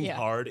leaning Yeah.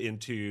 hard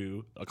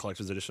into a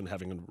collector's edition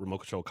having a remote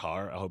control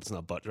car, I hope it's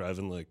not butt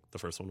driving like the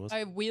first one was.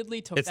 I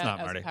weirdly took It's that not,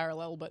 as Marty. a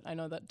parallel, but I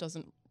know that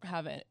doesn't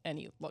have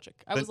any logic.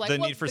 I The, was like, the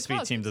well, Need for the Speed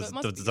cars, team so does it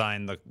must be.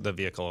 design the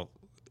vehicle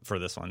for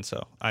this one,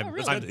 so I'm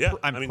really? I'm, Yeah,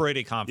 I'm I mean,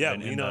 pretty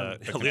confident lean in on, the lean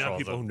on controls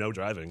people of- who know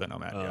driving. the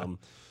Nomad, yeah.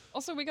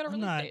 Also, we got a I'm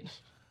release not- date.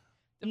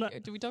 I'm not-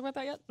 Did we talk about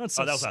that yet? I'm not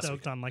so that was last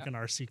stoked week. on like an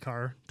RC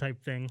car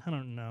type thing. I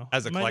don't know.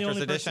 As a Am I the collector's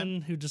only edition?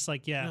 person who just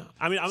like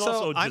I mean, I'm So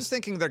also I'm just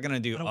thinking they're going to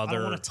do I don't want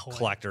other a toy.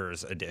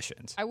 collector's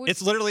editions. I would-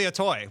 It's literally a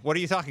toy. What are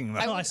you talking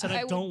about? No, I would- said I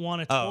I would- don't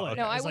want a toy. Oh, okay.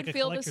 No, I It's would like a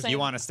feel the collector's same. You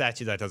want a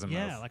statue that doesn't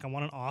Yeah, move. like I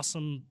want an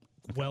awesome,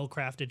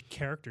 well-crafted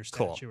character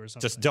Cool. statue or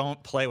something. Just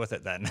don't play with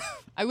it then.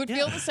 I would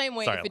feel the same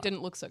way Sorry, if it Lon.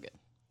 didn't look so good.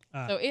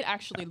 So it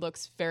actually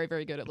looks very,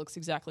 very good. It looks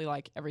exactly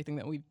like everything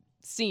that we've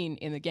seen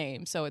in the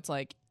game. So it's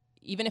like,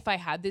 even if I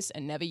had this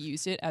and never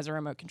used it as a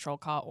remote control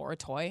car or a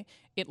toy,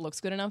 it looks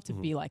good enough to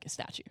be like a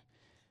statue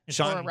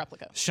or a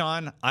replica.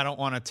 Sean, I don't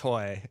want a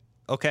toy.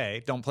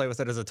 okay, don't play with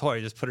it as a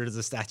toy. Just put it as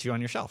a statue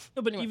on your shelf.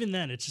 No, but even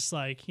then, it's just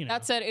like, you know.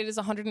 That said, it is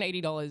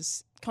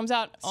 $180. Comes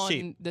out on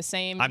cheap. the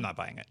same I'm not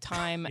buying it.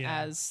 time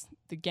Yeah. as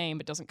the game,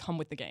 but doesn't come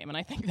with the game, and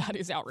I think that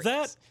is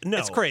outrageous. That no,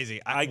 It's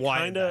crazy. I Why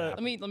kind did that of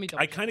happen? let me.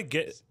 I kind of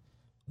get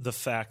the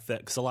fact that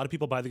because a lot of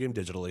people buy the game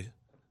digitally.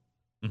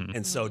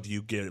 And so, do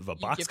you give a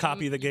box give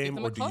copy of them- the you give game,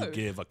 them or a do you code.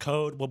 give a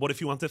code? Well, what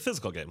if you want the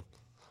physical game?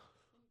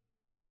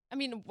 I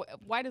mean,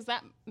 why does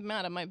that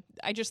matter?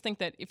 I just think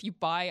that if you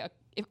buy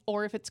if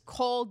it's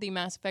called the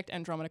Mass Effect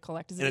Andromeda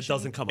Collector's And it Edition,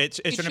 doesn't come. It's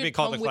It going to should be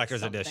called the come with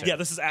collector's something. edition. yeah,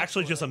 this is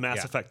actually just a Mass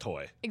Yeah. Effect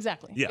toy.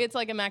 exactly. Yeah. It's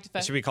like a Mass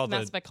Effect. It should be called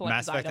Mass Effect the collector's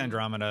Mass Effect item.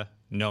 Andromeda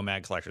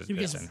Nomad Collector's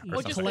Because Edition. Or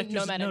Or just something. the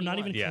Nomad no, any not you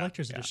even want. Yeah,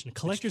 collector's yeah. edition.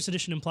 Collector's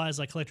edition implies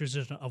like collector's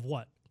edition of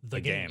what?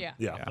 The game. Yeah.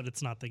 Yeah. But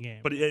it's not the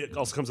game. But it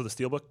also comes with a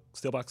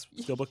steelbox.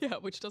 Yeah,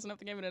 which doesn't have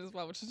the game in it as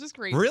well, which is just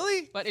great.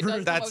 Really? But it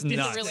does. That's it's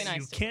nuts. really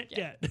nice. you too. can't Yeah.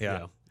 get.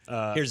 Yeah.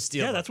 Yeah. Here's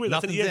Steel. Yeah, that's weird.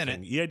 That's an Nothing's EA in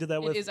thing. it. EA did that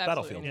It with is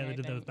absolutely Battlefield. Yeah, they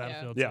did that with Yeah.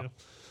 Battlefield Yeah. too.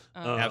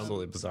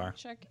 Absolutely bizarre.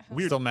 Check.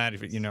 Weird. Still mad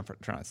if you never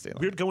trying to steal it.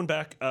 Weird going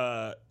back.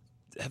 Have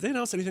they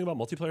announced anything about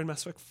multiplayer in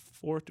Mass Effect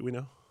 4? Do we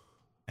know?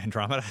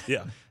 Andromeda.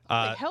 Yeah.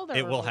 hell, there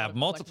It are will a lot have of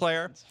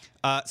multiplayer.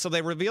 collector's So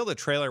they revealed a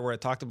trailer where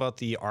it talked about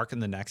the Ark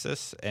and the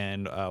Nexus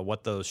and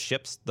what those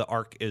ships. The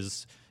Ark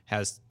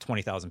has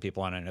 20,000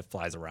 people on it and it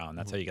flies around.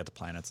 That's how you get the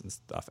planets and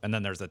stuff. And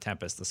then there's the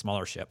Tempest, the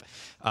smaller ship.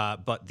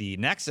 But the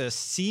Nexus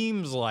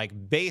seems like,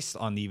 based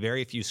on the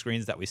very few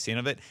screens that we've seen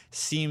of it,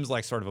 seems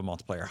like sort of a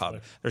multiplayer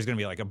hub. There's going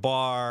to be like a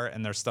bar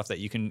and there's stuff that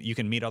you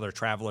can meet other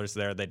travelers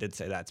there. They did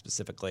say that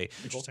specifically.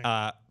 Interesting.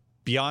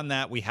 Beyond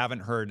that, we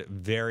haven't heard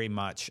very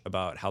much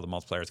about how the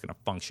multiplayer is going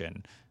to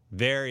function.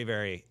 Very,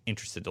 very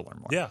interested to learn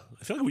more. Yeah.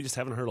 I feel like we just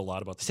haven't heard a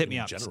lot about this Just hit game me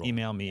in up. Just general.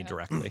 email me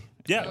directly.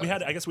 Yeah,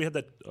 I guess we had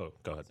that. Oh,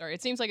 go ahead. Sorry,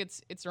 it seems like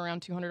it's around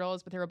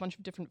 $200, but there are a bunch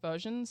of different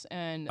versions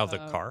and Of the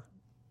car.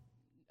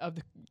 of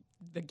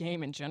the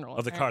game in general.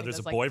 Of the car. Apparently There's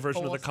a like boy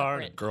version of four the car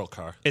and a separate girl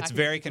car. It's packages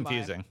very you can buy.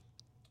 confusing.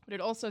 But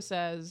it also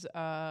says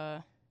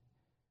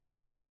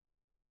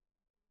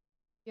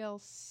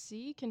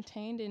DLC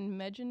contained in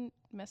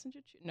Messenger.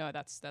 No,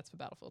 that's for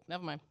Battlefield.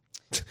 Never mind.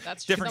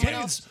 That's Different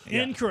someone games. else.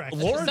 Yeah. Incorrect.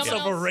 Lawrence Someone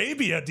of else-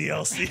 Arabia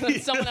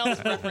DLC. Someone else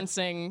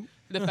referencing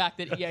the fact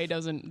that EA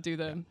doesn't do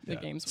the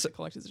games with the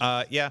collector's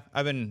edition. Yeah,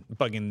 I've been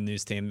bugging the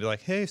news team. Be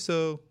like, hey,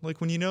 so like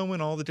when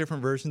when all the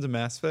different versions of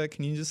Mass Effect,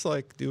 can you just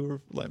like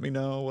let me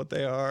know what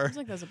they are? Seems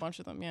like there's a bunch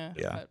of them. Yeah.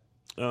 Yeah.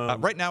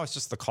 But Right now, it's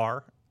just the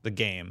car, the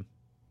game,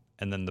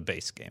 and then the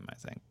base game. I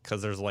think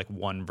because there's like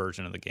one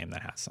version of the game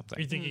that has Are something.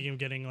 you thinking of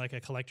getting like a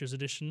collector's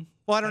edition?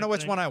 Well, I don't know type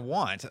which thing? one I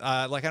want.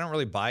 Like I don't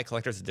really buy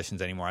collector's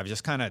editions anymore. I've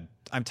just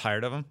I'm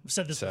tired of them. I've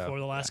said this So, before.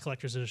 The last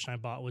collector's edition I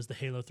bought was the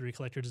Halo 3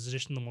 collector's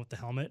edition, the one with the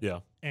helmet. Yeah.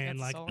 And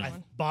That's like a solid I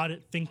one. bought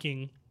it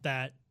thinking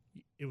that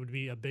it would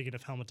be a big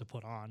enough helmet to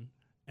put on.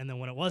 And then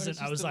when it wasn't, it's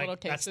I just was the like,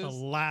 little that's the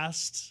cases.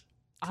 last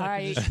I-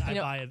 collector's edition I you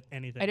know, buy of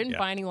anything. I didn't Yeah.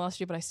 buy any last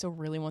year, but I still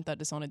really want that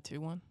Dishonored 2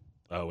 one.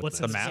 Oh, with What's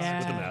the the mask?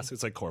 mask? With the Yeah. mask.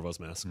 It's like Corvo's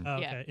mask. Oh,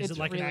 okay. Yeah, Is it's it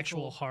like really an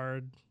actual cool.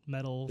 hard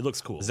metal? It looks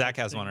cool. Zach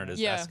has one at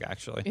his Yeah. desk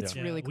actually. It's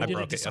Yeah, really we cool. did a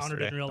broke it Dishonored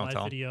yesterday. in real Don't life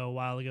tell 'em. video a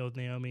while ago with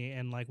Naomi,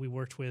 and like we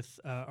worked with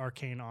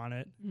Arcane on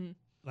it,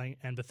 like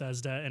and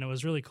Bethesda, and it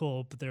was really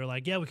cool. But they were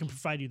like, "Yeah, we can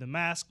provide you the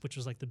mask," which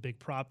was like the big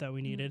prop that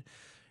we needed.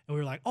 And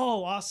we were like,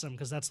 "Oh, awesome!"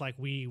 Because that's like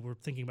we were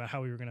thinking about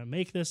how we were going to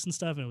make this and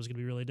stuff, and it was going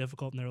to be really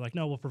difficult. And they were like,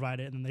 "No, we'll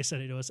provide it." And then they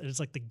sent it to us, and it's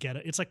like the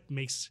ghetto. It's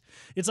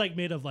like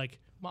made of like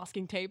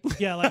Masking tape.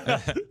 yeah, like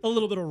a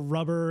little bit of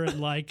rubber, and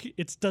like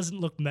it doesn't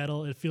look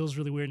metal. It feels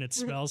really weird, and it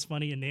smells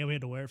funny. And Naomi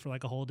had to wear it for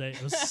like a whole day.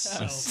 It was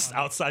so funny.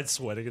 Outside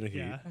sweating in the heat.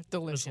 Yeah, it was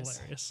Delicious.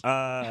 hilarious.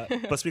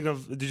 But speaking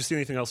of, did you see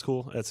anything else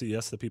cool at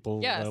CES that people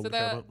Yeah, so would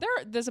care about?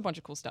 there's a bunch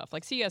of cool stuff.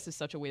 Like CES is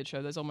such a weird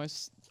show. There's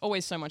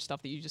always so much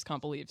stuff that you just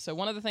can't believe. So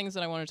one of the things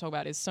that I want to talk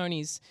about is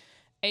Sony's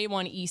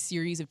A1E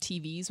series of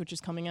TVs, which is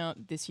coming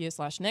out this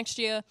year/next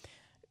year.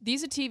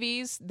 These are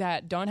TVs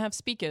that don't have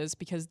speakers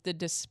because the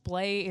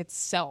display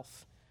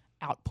itself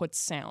outputs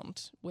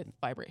sound with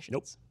vibrations.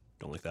 Nope.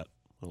 Don't like that.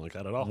 I don't like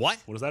that at all. What?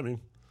 What does that mean?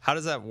 How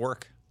does that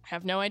work? I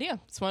have no idea.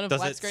 It's one of Does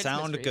life's it greatest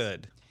sound mysteries.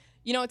 good?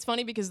 You know, it's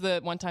funny because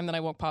the one time that I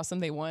walked past them,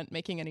 they weren't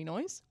making any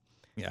noise.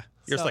 Yeah.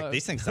 You're just So- like,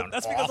 these things sound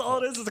That's because awful.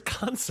 all it is a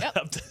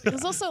concept. It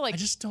was also like I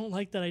just don't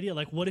like that idea.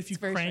 Like, what if you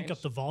very crank strange.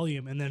 up the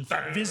volume and then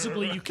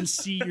visibly you can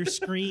see your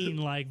screen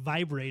like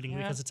vibrating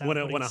because it's When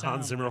a- outputting when a Hans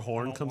sound? Zimmer Like, I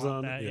horn don't comes want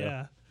on, that,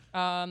 yeah.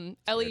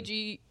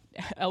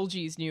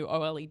 LG's new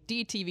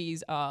OLED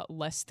TVs are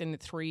less than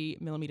 3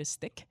 millimeters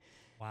thick,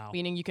 Wow.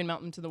 meaning you can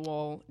mount them to the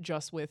wall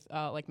just with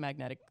like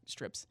magnetic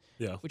strips.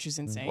 Yeah. Which is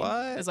insane.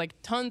 What? There's like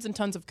tons and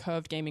tons of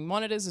curved gaming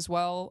monitors as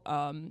well.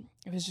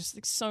 It was just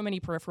like so many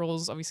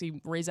peripherals. Obviously,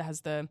 Razer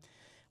has the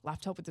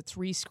laptop with the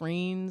 3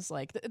 screens.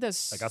 Like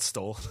there's I got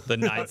stole. The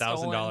 $9,000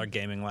 stolen.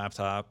 gaming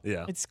laptop.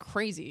 Yeah. it's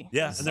crazy.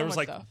 Yeah, There's and there so was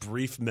much like stuff.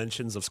 brief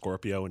mentions of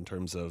Scorpio in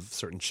terms of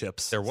certain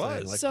chips. There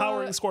saying, was. like So-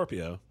 powering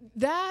Scorpio.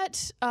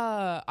 That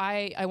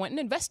I went and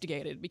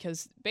investigated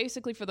because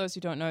basically, for those who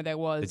don't know, there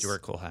was. Did you wear a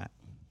cool hat?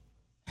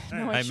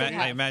 No, I, should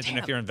have. imagine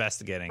if Damn. you're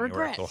investigating, you wear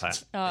a Regret. cool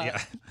hat.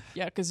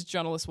 Yeah, because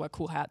journalists wear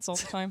cool hats all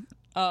the time.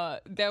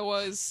 There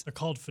was They're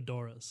called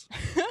fedoras.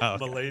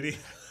 Milady.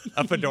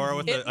 A fedora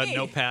with It's a me.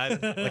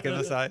 notepad like in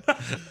the side.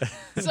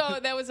 so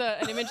there was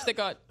an image that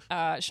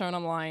got shown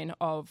online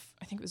of,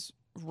 I think it was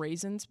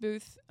Raisin's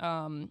booth.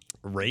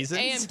 Raisins?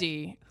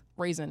 AMD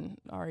Raisin,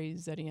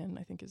 REZN,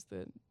 I think is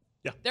the.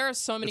 Yeah. There are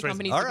so many It's Raisin.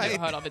 companies All I've right.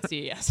 never heard of at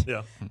CES.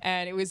 Yeah.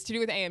 And it was to do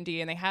with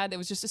AMD, and there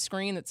was just a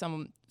screen that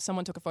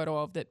someone took a photo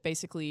of that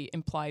basically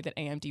implied that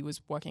AMD was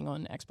working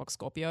on Xbox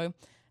Scorpio.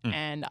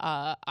 And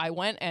I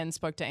went and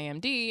spoke to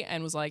AMD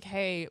and was like,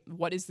 hey,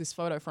 what is this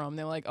photo from?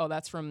 They were like, oh,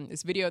 that's from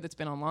this video that's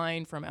been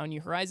online from our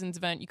New Horizons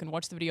event. You can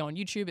watch the video on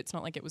YouTube. It's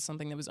not like it was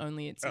something that was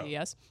only at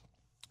CES.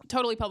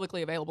 Totally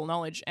publicly available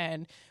knowledge.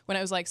 And when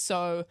I was like,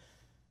 so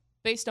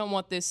based on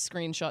what this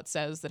screenshot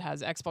says that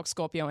has Xbox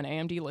Scorpio and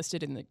AMD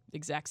listed in the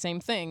exact same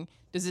thing,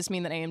 does this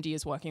mean that AMD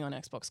is working on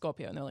Xbox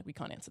Scorpio? And they're like, we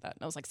can't answer that.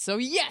 And I was like, so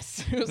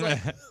yes. It was like,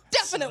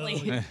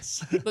 definitely.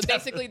 But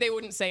basically, they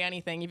wouldn't say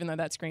anything, even though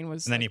that screen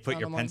was. And then like, you put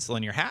your online. pencil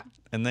in your hat,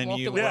 and then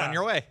Walked you away. went on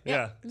your way.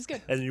 Yeah. It was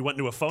good. And you went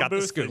into a phone Got the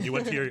booth scoop. and you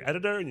went to your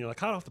editor and you're like,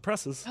 hot off the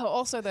presses. Oh,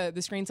 also, the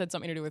screen said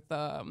something to do with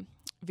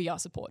VR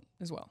support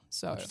as well.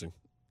 So Interesting.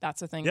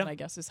 that's a thing Yeah. that I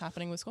guess is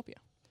happening with Scorpio.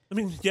 I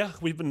mean, yeah,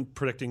 we've been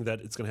predicting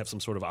that it's going to have some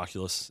sort of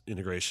Oculus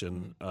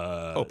integration.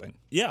 Hoping.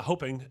 Yeah,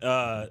 hoping.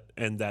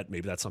 And that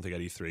maybe that's something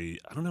at E3.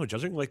 I don't know,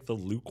 judging like the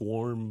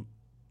lukewarm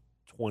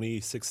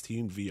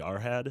 2016 VR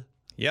had,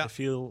 Yeah. I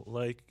feel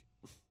like,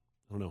 I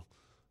don't know.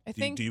 I Do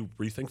think you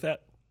rethink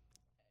that?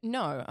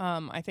 no.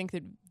 I think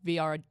that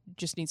VR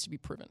just needs to be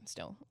proven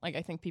still. Like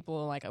I think people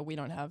are like, oh, we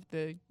don't have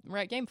the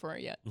right game for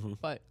it yet.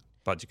 But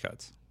Budget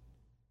cuts.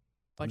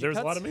 budget There's a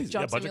cuts, lot of amazing-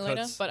 Job yeah, budget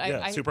Simulator. cuts. But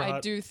Yeah, I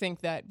Superhot. do think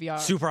that VR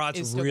Superhot's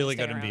is still really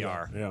gonna good in stay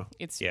around. VR. Yeah.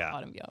 It's Yeah.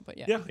 hot in VR, but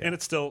yeah. Yeah, and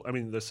it's still, I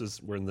mean,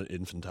 we're in the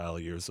infantile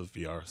years of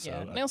VR. So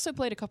Yeah, and I also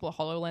played a couple of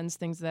HoloLens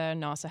things there.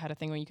 NASA had a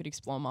thing where you could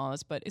explore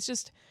Mars, but it's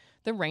just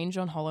the range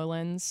on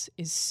HoloLens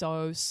is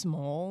so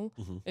small.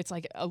 It's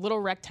like a little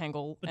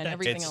rectangle, and that-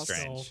 everything it's else.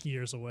 strange. Still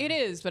years away. It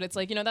is, but it's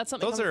like, that's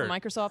something Those coming from are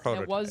Microsoft.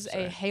 There was prototypes, a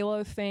right?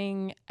 Halo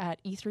thing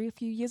at E3 a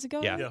few years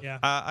ago. Yeah. Yeah.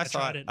 I I saw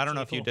tried it. it. I don't It's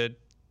know if really you cool. did.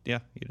 Yeah,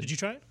 you did. Did you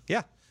try it?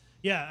 Yeah.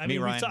 Yeah, I Me,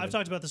 mean, Ryan I've did.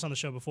 talked about this on the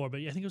show before, but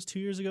I think it was 2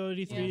 years ago at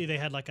E3. Yeah. They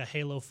had like a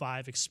Halo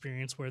 5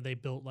 experience where they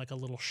built like a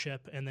little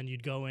ship, and then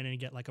you'd go in and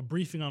get like a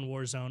briefing on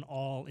Warzone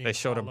all in They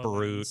showed a HoloLens.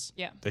 Brute.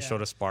 Yeah. They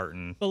showed a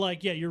Spartan. But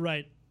like, yeah, you're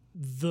right.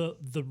 The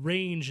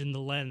range in the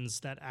lens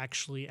that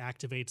actually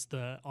activates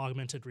the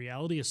augmented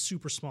reality is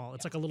super small.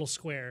 It's like a little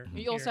square.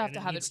 You also here, have and to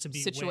have it needs to be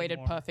way situated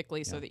more.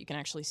 perfectly so that you can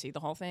actually see the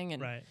whole thing.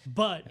 And Right.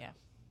 But Yeah.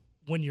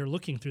 when you're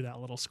looking through that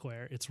little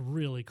square, it's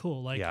really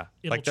cool. Like, Yeah,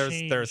 it'll like there's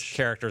change.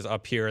 characters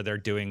up here.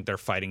 They're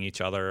fighting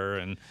each other,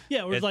 and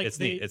Yeah, or like it's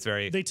they, neat. It's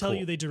very. They tell cool.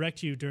 you, they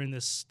direct you during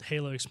this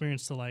Halo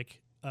experience to like,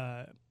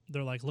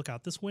 they're like, look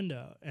out this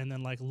window, and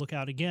then like look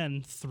out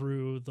again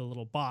through the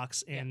little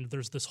box, and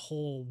there's this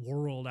whole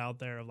world out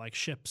there of like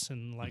ships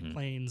and like Mm-hmm.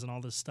 planes and all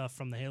this stuff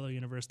from the Halo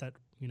universe that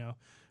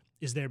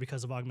is there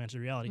because of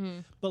augmented reality.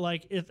 But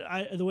like,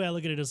 the way I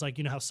look at it is like,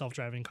 how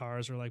self-driving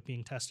cars are like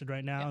being tested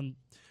right now, and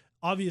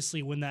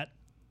obviously when that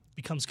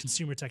becomes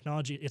consumer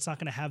technology, it's not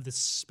going to have this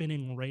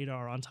spinning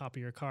radar on top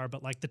of your car,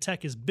 but like the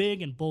tech is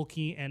big and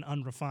bulky and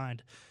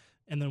unrefined.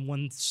 And then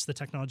once the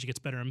technology gets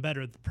better and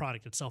better, the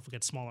product itself will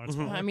get smaller and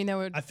smaller. I mean, there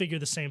would. I figure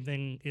the same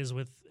thing is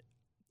with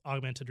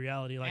augmented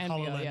reality. Like And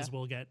VR, HoloLens yeah.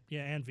 will get,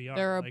 and VR.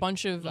 There are a like,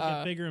 bunch of, it'll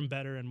get bigger and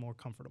better and more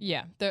comfortable.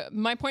 Yeah.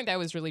 My point there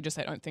was really just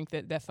I don't think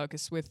that their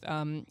focus with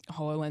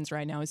HoloLens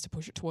right now is to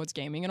push it towards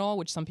gaming and all,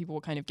 which some people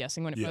were kind of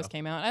guessing when it Yeah. first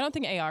came out. I don't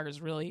think AR is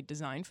really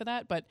designed for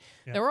that, but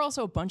there were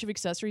also a bunch of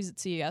accessories at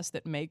CES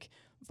that make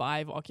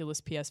Vive,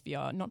 Oculus,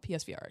 PSVR, not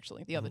PSVR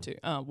actually, the other two,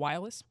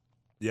 wireless,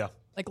 Yeah.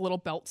 like little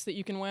belts that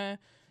you can wear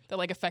that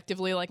like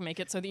effectively like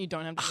make it so that you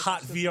don't have to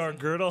Hot VR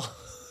girdle.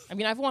 I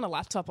mean, I've worn a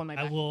laptop on my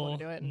back I before will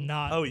to do it. and-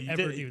 not Oh, you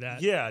ever did do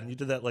that. Yeah, and you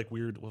did that like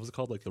weird. What was it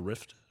called? Like the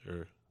Rift,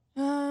 or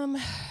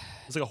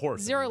it's like a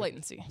horse. Zero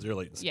latency. Zero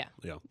latency. Yeah.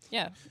 Yeah.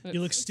 Yeah. You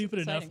look it's stupid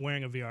enough exciting.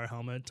 wearing a VR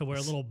helmet to wear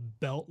a little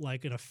belt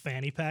like in a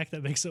fanny pack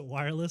that makes it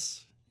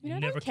wireless. I mean, You I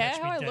never don't care catch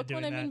me how I dead look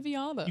when doing I'm in that.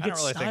 VR though. You I get don't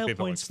really think style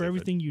people look points for stupid.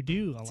 everything you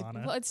do,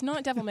 Alana. Well, it's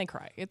not Devil May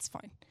Cry. It's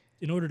fine.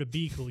 In order to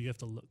be cool, you have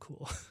to look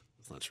cool.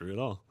 It's not true at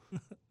all.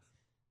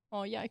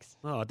 Oh, yikes.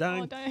 Oh,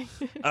 dang. Oh, dang.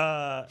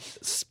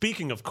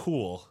 Speaking of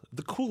cool,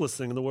 the coolest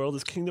thing in the world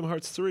is Kingdom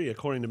Hearts 3,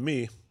 according to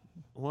me.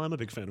 Well, I'm a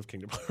big fan of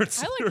Kingdom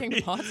Hearts. I like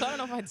Kingdom Hearts. I don't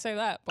know if I'd say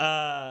that.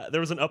 But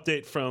There was an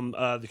update from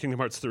the Kingdom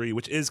Hearts 3,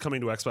 which is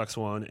coming to Xbox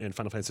One, and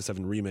Final Fantasy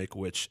VII Remake,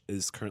 which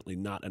is currently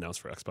not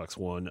announced for Xbox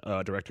One.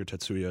 Director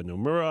Tetsuya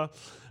Nomura,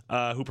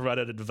 who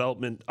provided a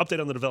update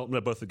on the development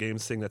of both the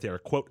games, saying that they are,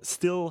 quote,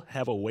 still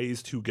have a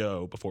ways to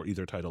go before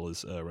either title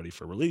is ready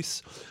for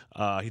release.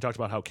 He talked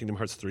about how Kingdom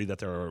Hearts 3, that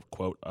there are,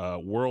 quote,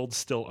 worlds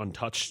still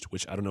untouched,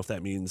 which I don't know if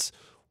that means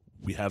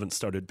we haven't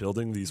started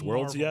building these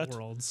worlds Marvel yet.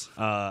 Worlds.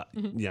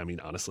 Yeah, I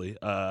mean, honestly.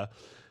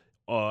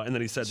 And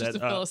then he said Just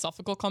that a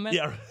philosophical comment.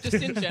 yeah. Just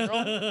in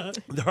general.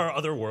 there are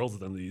other worlds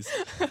than these.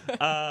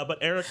 But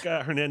Eric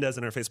Hernandez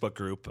in our Facebook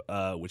group,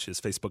 which is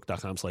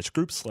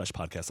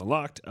facebook.com/groups/podcast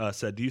unlocked,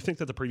 said, do you think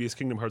that the previous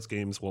Kingdom Hearts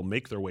games will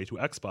make their way to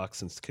Xbox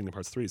since Kingdom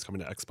Hearts 3 is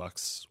coming to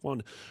Xbox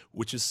One?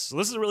 Which is, so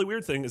this is a really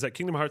weird thing, is that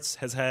Kingdom Hearts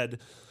has had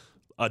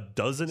a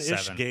dozen-ish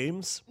 7.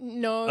 games.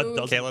 No. A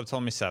dozen. Caleb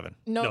told me 7.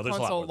 No, there's a lot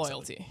console more than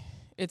loyalty.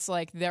 It's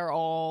like they're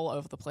all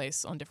over the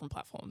place on different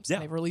platforms. Yeah.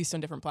 And they've released on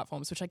different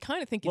platforms, which I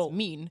kind of think Well, is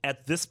mean.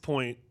 At this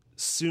point,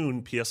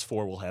 soon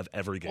PS4 will have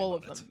every game All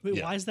on of it. them. Wait,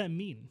 Yeah. why does that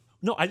mean?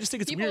 No, I just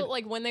think it's People, weird.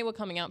 like, when they were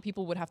coming out,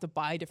 people would have to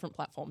buy different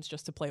platforms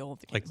just to play all of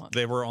the Like Kingdom Hearts.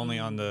 they were only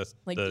on the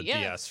Like the DS.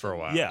 DS for a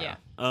while. Yeah.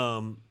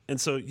 And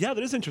so, yeah,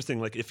 that is interesting.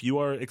 Like, if you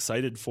are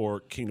excited for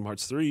Kingdom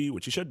Hearts 3,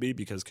 which you should be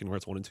because Kingdom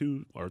Hearts 1 and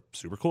 2 are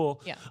super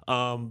cool. Yeah.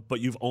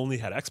 But you've only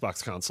had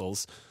Xbox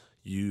consoles,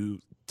 you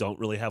don't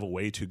really have a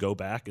way to go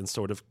back and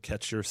sort of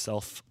catch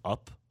yourself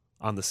up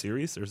on the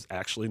series. There's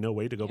actually no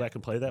way to go back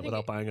and play that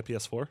without buying a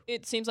PS4.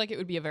 It seems like it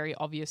would be a very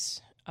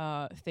obvious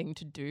thing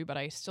to do, but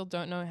I still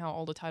don't know how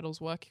older titles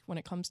work when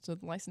it comes to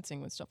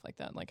licensing with stuff like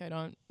that. Like, I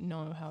don't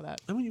know how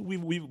that. I mean,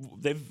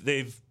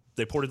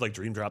 they ported like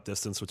Dream Drop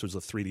Distance, which was a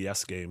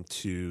 3DS game,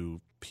 to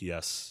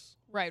PS.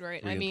 Right. I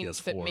and mean,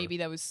 PS4. but maybe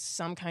there was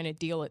some kind of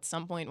deal at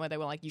some point where they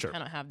were like, you Sure.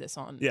 cannot have this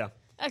on Yeah.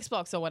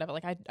 Xbox or whatever.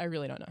 Like, I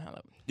really don't know how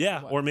that.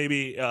 Yeah, works. or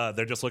maybe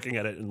they're just looking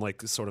at it in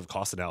like sort of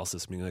cost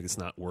analysis, meaning like it's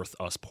not worth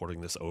us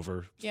porting this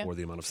over Yeah. for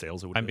the amount of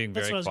sales it would I'm be. being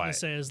That's very what I was gonna quiet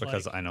say is,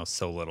 because like- I know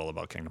so little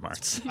about Kingdom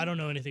Hearts. I don't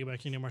know anything about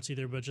Kingdom Hearts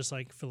either, but just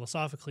like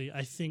philosophically,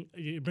 I think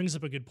it brings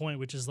up a good point,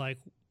 which is like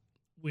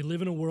we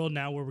live in a world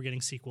now where we're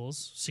getting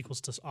sequels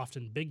to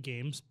often big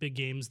games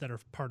that are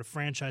part of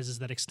franchises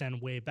that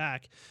extend way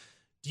back.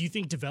 Do you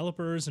think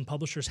developers and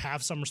publishers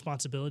have some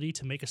responsibility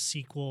to make a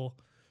sequel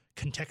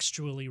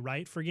contextually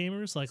right for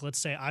gamers? Like, let's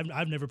say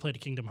I've never played a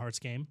Kingdom Hearts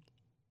game.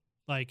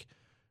 Like,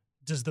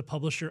 does the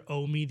publisher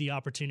owe me the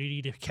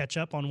opportunity to catch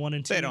up on 1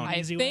 and 2? They in don't. an I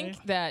easy think way?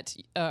 that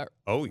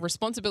Oh,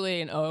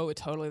 responsibility and are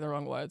totally the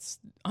wrong words.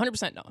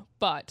 100% no.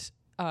 But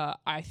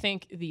I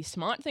think the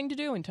smart thing to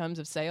do in terms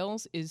of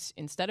sales is,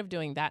 instead of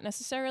doing that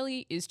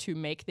necessarily, is to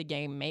make the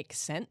game make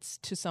sense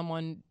to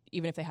someone,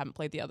 even if they haven't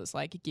played the others.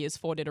 Like, Gears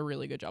 4 did a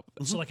really good job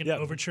of it. So like an Yeah.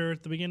 overture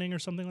at the beginning or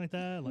something like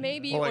that? Like,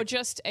 Maybe, Well, or like-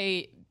 just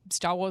a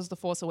Star Wars The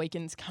Force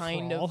Awakens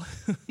kind Crawl. of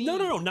theme.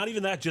 No, not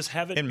even that. Just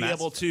have it In be Mass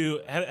able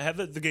to have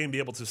the game be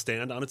able to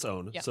stand on its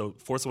own. Yeah. So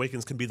Force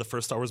Awakens can be the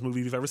first Star Wars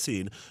movie you've ever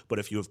seen, but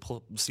if you have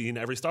seen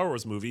every Star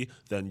Wars movie,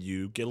 then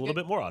you get a little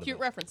bit more out of Cute it.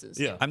 references.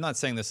 Yeah. I'm not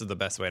saying this is the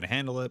best way to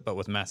handle it, but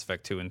with Mass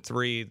Effect 2 and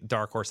 3,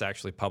 Dark Horse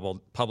actually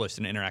published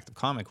an interactive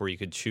comic where you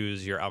could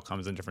choose your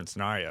outcomes in different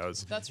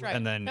scenarios. That's right.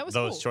 And then That was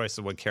those cool.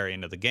 choices would carry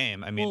into the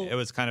game. I mean, Well- it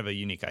was kind of a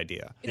unique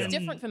idea. It's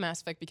different for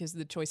Mass Effect because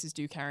the choices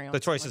do carry on. The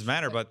so choices much,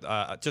 matter,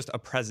 but just a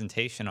presentation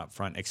up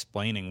front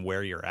explaining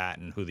where you're at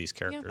and who these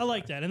characters I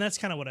like are. that, and that's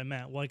kind of what I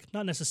meant. Like,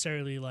 not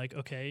necessarily like,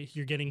 okay,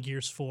 you're getting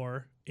Gears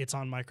 4. It's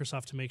on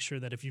Microsoft to make sure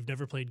that if you've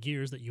never played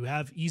Gears, that you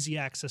have easy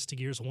access to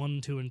Gears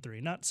 1, 2, and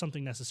 3. Not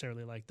something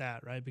necessarily like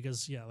that, right?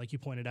 Because, yeah, like you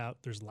pointed out,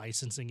 there's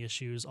licensing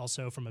issues.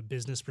 Also, from a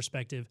business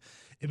perspective,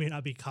 it may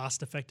not be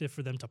cost effective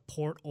for them to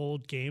port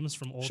old games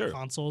from old Sure.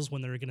 consoles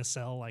when they're going to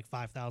sell like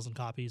 5,000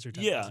 copies or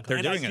 10,000 Yeah, copies. They're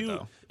and I doing it, do-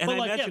 though. And But I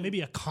like, yeah, imagine,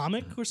 maybe a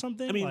comic or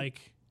something. I mean,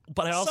 like,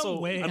 but I also,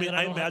 some way I mean, that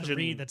I don't have to imagine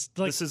read that's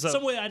like this is a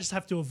some way I just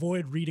have to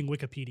avoid reading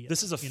Wikipedia.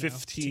 This is a you know, to get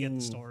 15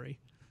 the story.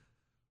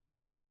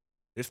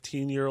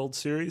 15-year-old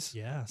series.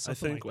 Yeah, I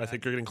something think like I that.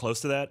 think you're getting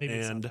close to that, Maybe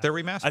it's and not They're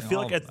remastering I feel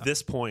all like of at them.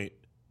 this point,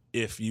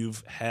 if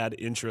you've had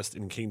interest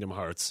in Kingdom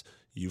Hearts,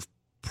 you've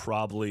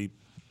probably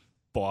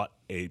bought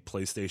a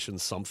PlayStation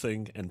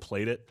something and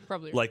played it.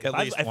 Probably. Like At if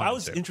least I one or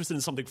was two. interested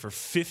in something for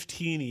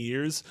 15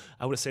 years,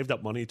 I would have saved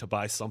up money to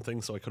buy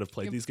something so I could have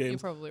played these you're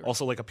games. probably right.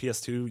 Also, like a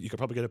PS2, you could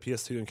probably get a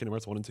PS2 in Kingdom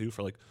Hearts 1 and 2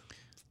 for like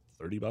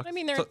 $30. I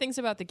mean, there are things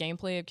about the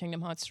gameplay of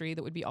Kingdom Hearts 3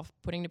 that would be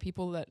off-putting to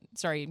people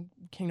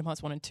Kingdom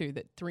Hearts 1 and 2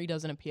 that 3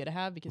 doesn't appear to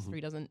have, because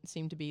 3 doesn't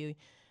seem to be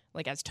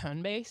like as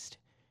turn-based.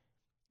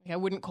 Like, I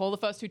wouldn't call the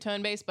first 2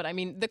 turn-based, but I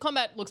mean, the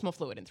combat looks more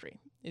fluid in 3.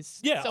 Yeah,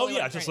 solely oh, what yeah,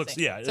 I'm it just trying to looks-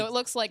 say. yeah, So it- it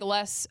looks like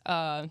less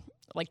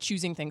like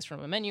choosing things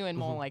from a menu and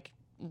more like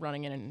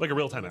running in and Like a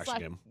real-time It's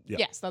action game. Yeah.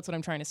 Yes, that's what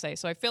I'm trying to say.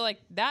 So I feel like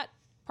that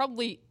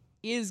probably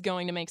is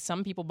going to make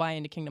some people buy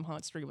into Kingdom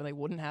Hearts 3 where they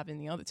wouldn't have in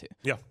the other 2.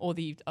 Yeah. Or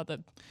the other.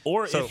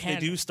 Or So- if they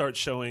do start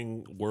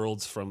showing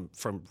worlds from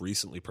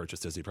recently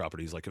purchased Disney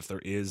properties, like if there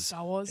is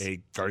Star Wars? a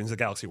Guardians of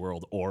the Galaxy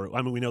world, or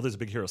I mean, we know there's a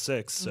Big Hero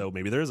 6, so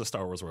maybe there is a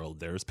Star Wars world,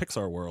 there's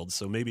Pixar world,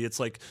 so maybe it's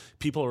like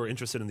people are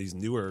interested in these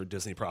newer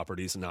Disney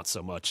properties and not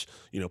so much,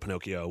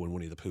 Pinocchio and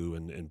Winnie the Pooh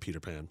and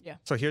Peter Pan. Yeah.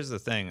 So here's the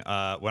thing.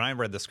 When I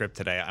read the script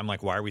today, I'm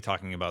like, why are we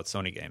talking about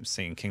Sony games,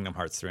 seeing Kingdom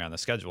Hearts 3 on the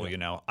schedule?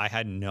 I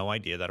had no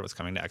idea that it was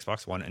coming to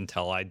Xbox One until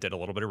I did a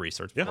little bit of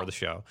research before the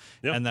show.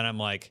 Yeah. And then I'm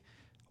like,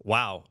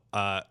 wow,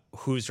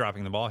 who's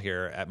dropping the ball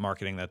here at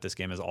marketing that this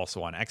game is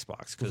also on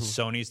Xbox? Because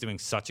Sony's doing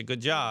such a good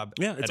job.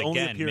 Yeah, it's at, only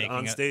again, appeared making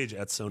on it- stage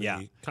at Sony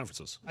Yeah.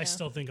 conferences. I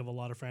still think of a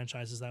lot of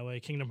franchises that way.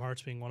 Kingdom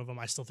Hearts being one of them.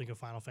 I still think of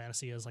Final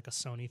Fantasy as like a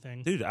Sony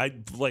thing. Dude, I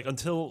like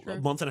until a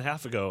month and a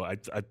half ago, I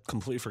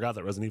completely forgot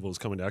that Resident Evil was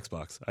coming to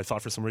Xbox. I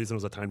thought for some reason it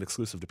was a timed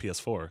exclusive to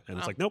PS4, and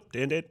it's like, nope,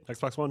 day and date,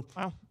 Xbox One.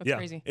 Wow, that's yeah,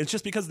 crazy. it's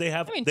just because they've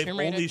Tomb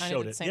Raider only kinda showed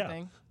did the it. same Yeah,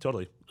 thing.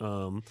 totally.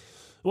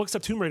 Well,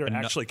 except Tomb Raider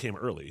actually came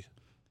early.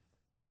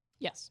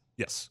 Yes.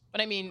 Yes, But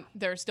I mean,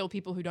 there are still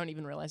people who don't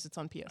even realize it's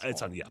on PS4.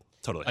 it's on. Yeah,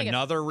 totally. get it.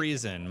 Another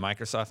reason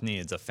Microsoft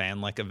needs a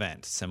fan-like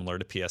event similar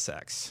to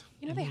PSX.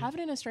 You know, they have it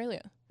in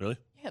Australia. Really?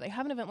 Yeah, they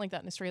have an event like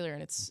that in Australia,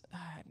 and it's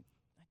I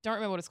don't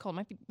remember what it's called.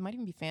 Might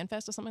even be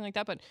FanFest or something like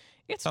that. But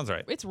it's Sounds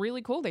right. It's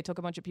really cool. They took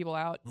a bunch of people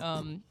out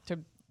to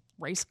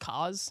race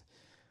cars.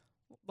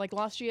 Like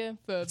last year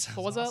for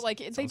Forza, awesome. like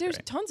they do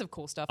great. tons of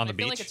cool stuff. On and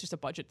the I feel like beach? it's just a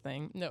budget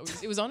thing. No,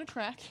 it was on a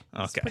track.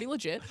 It's Okay. pretty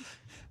legit.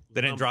 They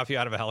didn't drop you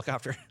out of a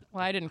helicopter?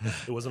 Well, I didn't.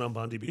 It wasn't on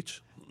Bondi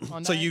Beach.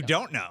 on So that, you no.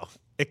 don't know.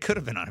 It could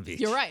have been on a beach.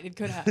 You're right. It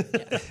could have.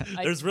 Yeah.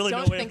 I There's really no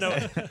don't way of think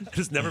knowing. so.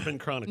 It's never been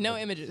chronicled. No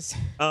images.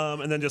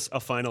 And then just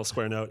a final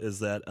Square note is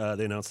that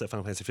they announced that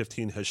Final Fantasy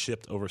 15 has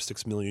shipped over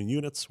 6 million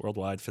units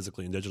worldwide,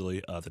 physically and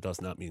digitally. That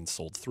does not mean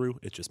sold through.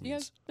 It just You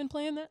means guys been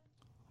playing that?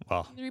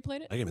 Well, Have you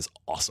replayed it? that game is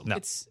awesome. No.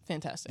 It's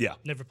fantastic. Yeah.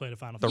 Never played a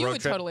Final The Fantasy. You road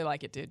would trip? totally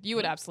like it, dude. You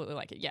would absolutely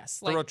like it. Yes.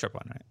 the Like, road trip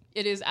one, right?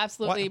 it is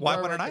absolutely. Why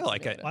more wouldn't I road trip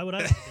like than it? the Why other. would I?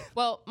 Like it?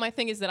 Well, my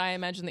thing is that I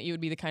imagine that you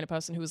would be the kind of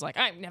person who was like,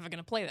 I'm never going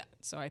to play that.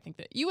 So I think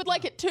that you would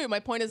like it too. My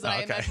point is that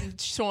I Okay. imagine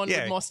Sean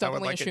Yeah, would more I would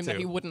stubbornly like it assume that too.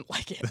 he wouldn't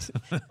like it.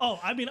 Oh,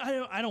 I mean,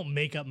 I don't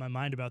make up my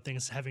mind about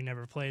things having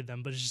never played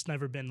them, but it's just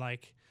never been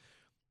like.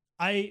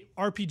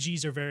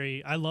 RPGs are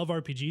very. I love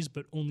RPGs,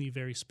 but only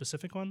very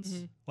specific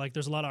ones. Like,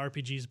 there's a lot of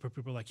RPGs where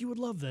people are like, "You would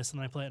love this," and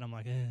then I play it, and I'm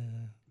like, "Eh."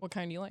 What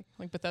kind do you like?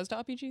 Like Bethesda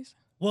RPGs?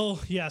 Well,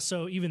 yeah.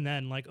 So even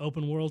then, like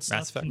open world Mass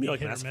stuff Effect. can be You like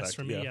hit or Mass miss Effect,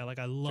 for me. yeah. Yeah, like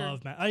I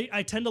love.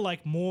 I tend to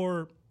like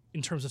more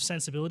in terms of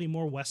sensibility,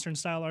 more Western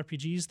style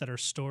RPGs that are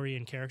story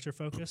and character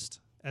focused,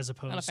 as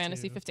opposed Final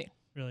Fantasy to 15.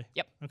 Really.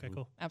 Yep. Okay.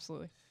 Cool.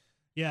 Absolutely.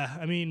 Yeah.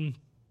 I mean,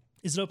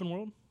 is it open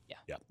world?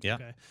 Yeah.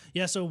 Okay.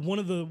 Yeah, so one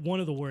of the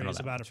worries that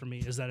about it for me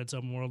is that it's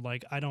open world.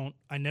 Like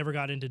I never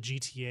got into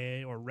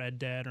GTA or Red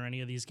Dead or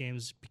any of these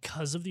games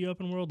because of the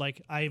open world.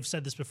 Like I've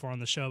said this before on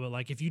the show, but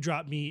like if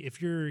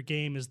your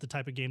game is the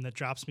type of game that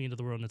drops me into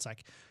the world and it's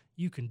like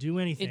you can do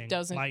anything,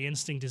 doesn't- my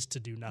instinct is to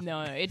do nothing.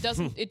 No, it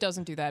doesn't. It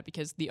doesn't do that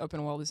because the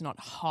open world is not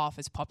half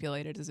as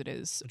populated as it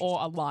is or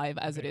alive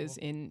as it is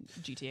in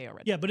GTA or Red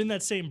Dead. Yeah, but in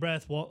that same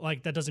breath, well,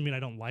 like that doesn't mean I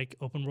don't like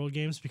open world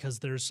games because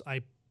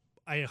I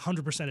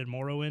 100%ed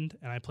Morrowind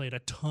and I played a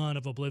ton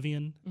of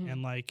Oblivion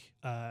and like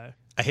I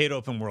hate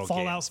open world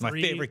Fallout games. My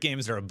 3. favorite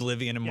games are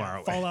Oblivion and yeah,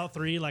 Morrowind. Fallout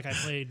 3. Like I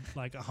played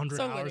like 100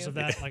 So many hours of of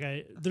that.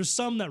 Like there's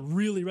some that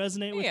really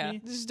resonate with Yeah,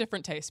 me. this is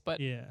different taste, but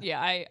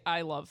Yeah.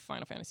 I love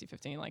Final Fantasy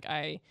 15. Like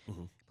I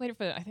played it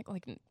for I think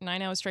like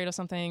 9 hours straight or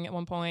something at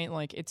one point.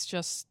 Like it's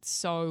just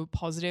so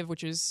positive,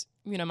 which is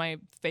my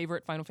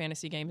favorite Final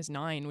Fantasy game is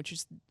 9, which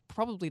is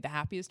probably the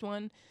happiest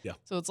one. Yeah.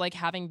 So it's like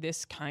having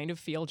this kind of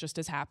feel just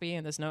as happy,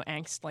 and there's no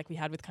angst like we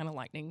had with kind of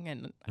Lightning.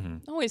 And I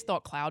always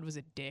thought Cloud was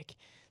a dick.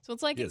 So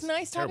it's like He it's is.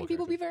 nice having Terrible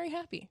people character. be very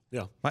happy.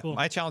 Yeah.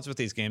 My challenge with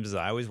these games is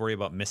I always worry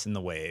about missing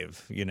the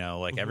wave.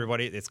 Like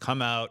everybody, it's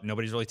come out,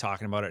 nobody's really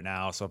talking about it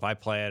now. So if I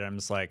play it, I'm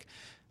just like,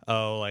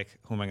 oh, like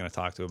who am I going to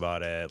talk to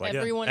about it? Like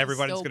Everyone is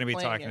everybody's still going to be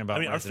playing talking it. about. I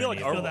mean, I feel like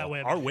Resident feel that Evil.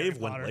 way our about wave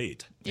Harry went Potter.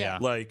 late. Yeah.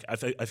 Like I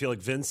feel like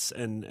Vince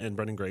and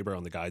Brendan Graber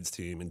on the guides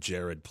team and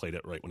Jared played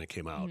it right when it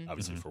came out,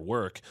 obviously for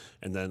work,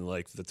 and then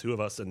like the two of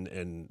us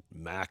and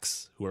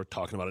Max who are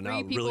talking about it now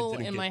 3 people really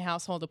didn't in get. my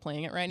household are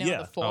playing it right now. Yeah.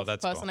 The fourth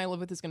that's person cool. I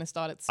live with is going to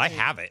start it I soon.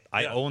 have it.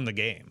 I Yeah. own the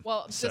game.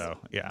 Well, so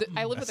yeah.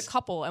 I live with a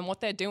couple, and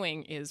what they're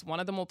doing is one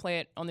of them will play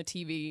it on the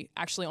TV,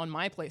 actually on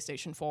my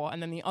PlayStation 4,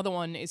 and then the other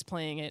one is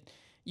playing it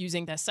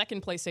using their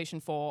second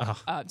PlayStation 4,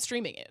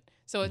 streaming it.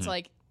 So it's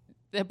like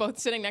they're both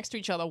sitting next to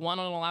each other, one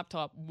on a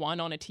laptop, one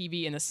on a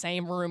TV in the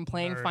same room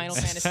playing Nerds. Final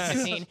Fantasy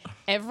 15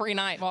 every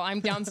night while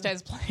I'm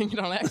downstairs playing it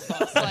on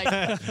Xbox.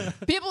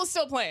 Like, people are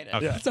still playing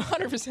it. Yeah. It's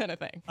 100% a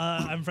thing.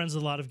 I'm friends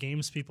with a lot of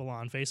games people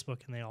on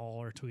Facebook, and they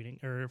all are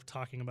tweeting or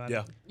talking about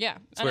Yeah. it. Yeah.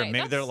 So And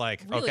maybe they're that's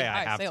like, really okay, I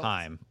high have sales.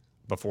 time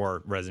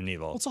before Resident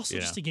Evil. Well, it's also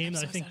you just know? a game that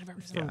so I think excited about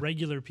Resident for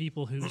regular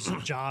people whose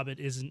job it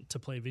isn't to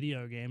play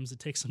video games, it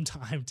takes some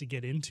time to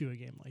get into a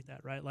game like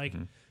that, right? Like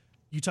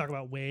you talk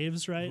about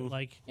waves, right?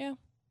 Like Yeah.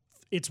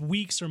 it's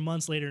weeks or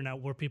months later now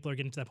where people are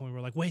getting to that point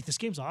where we're like, wait, this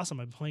game's awesome.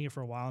 I've been playing it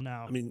for a while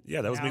now. I mean,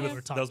 yeah, that was Now me we're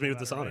with talking about it,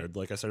 Dishonored.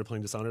 Like I started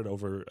playing Dishonored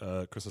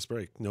over Christmas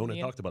break. No one had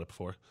Yeah. talked about it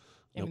before.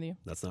 Game of the year.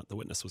 That's not The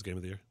Witness was game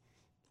of the year.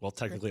 Well,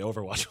 technically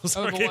Overwatch was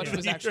our game of Overwatch the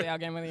was year. actually our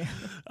game of the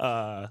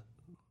year.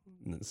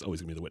 It's always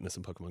gonna be The Witness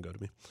and Pokemon Go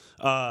to me.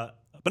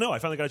 But no, I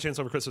finally got a chance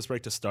over Christmas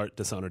break to start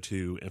Dishonored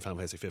 2 and Final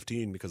Fantasy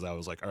 15 because I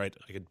was like, all right,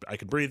 I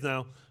could breathe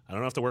now. I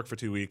don't have to work for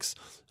 2 weeks.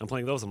 I'm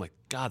playing those. I'm like,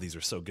 God, these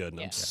are so good.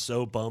 And I'm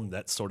so bummed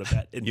that sort of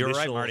that initial. You're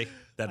right, Marty.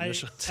 That I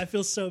initial.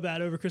 feel so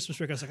bad over Christmas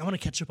break. I was like, I want to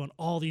catch up on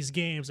all these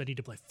games. I need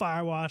to play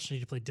Firewatch. I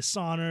need to play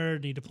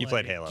Dishonored. I need to play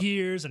played Halo.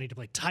 Gears. I need to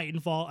play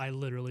Titanfall. I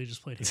literally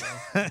just played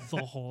Halo the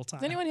whole time.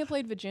 Has anyone here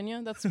played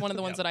Virginia? That's one of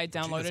the ones that I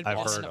downloaded. I've and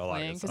heard ended up a lot of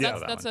playing. good 'Cause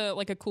stuff that's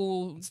about a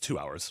cool It's 2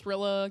 hours.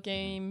 thriller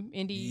game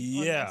indie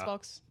Yeah. on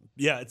Xbox.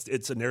 Yeah,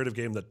 it's a narrative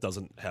game that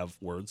doesn't have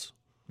words.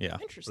 Yeah.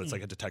 But Interesting. it's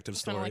like a detective kinda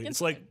story. like It's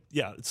like,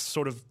 Inside. it's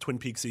sort of Twin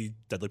Peaksy,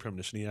 Deadly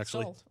Premonition-y,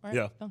 actually. Sold. All right.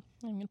 Yeah, Oh,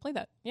 I'm gonna play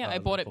that. Yeah, I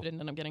bought it, cool. but didn't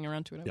end up getting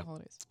around to it over Yeah. the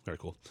holidays. very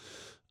cool.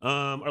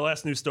 Our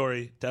last news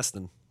story,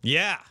 Destin.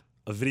 Yeah.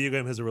 A video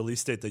game has a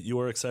release date that you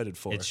are excited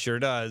for. It sure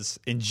does.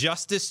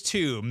 Injustice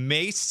 2,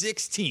 May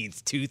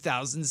 16th,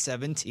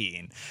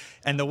 2017.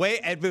 And the way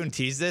Ed Boon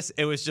teased this,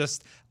 it was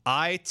just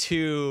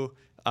I2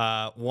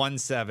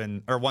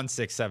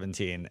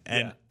 1617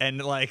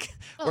 and like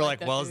I we're like like,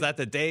 that, well, dude. is that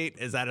the date?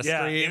 Is that a Yeah,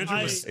 stream?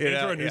 Andrew, You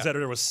know, our news yeah.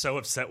 editor, was so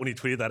upset when he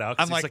tweeted that out.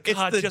 'Cause I'm he's like, like, it's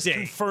God, the just date."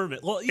 confirm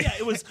it. Well, yeah,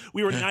 it was.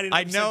 We were 99%.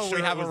 I know sure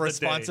we have it a was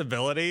the date. Well,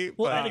 responsibility,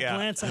 but at a yeah.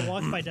 glance, I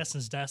walked by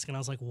Destin's desk and I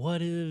was like,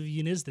 what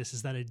even is this?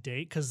 Is that a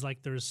date? Because like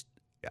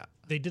Yeah.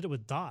 they did it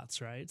with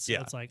dots, right? So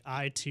Yeah. it's like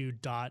I2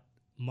 dot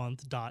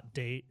month dot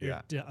date or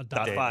Yeah.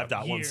 dot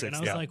 5.16, year. And I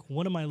was yeah. like,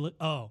 what am I?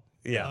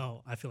 Yeah.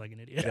 Oh, I feel like an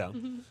idiot. Yeah.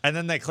 And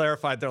then they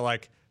clarified, they're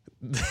like,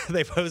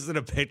 they posted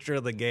a picture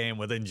of the game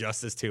with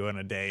Injustice 2 and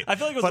a date. I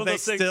feel like it was but one of they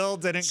things, still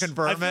didn't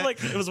confirm I feel it.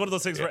 like it was one of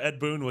those things where Ed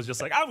Boon was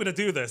just like, I'm going to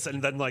do this.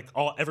 And then like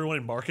everyone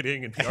in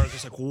marketing and PR is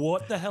just like,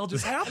 what the hell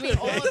just happened? I mean,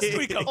 Where did this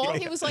tweet come from?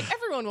 he was like,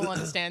 everyone will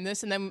understand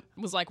this, and then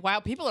was like, wow,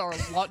 people are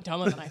a lot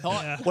dumber than I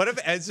thought. What if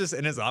Ed's just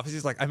in his office?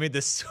 He's like, I made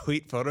this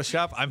sweet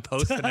Photoshop. I'm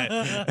posting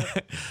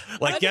it.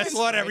 Like, guess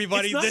what,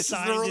 everybody? It's not This is the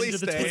signed into release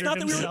the date. It's not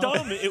that we were himself.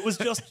 dumb. It was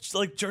just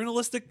like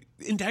journalistic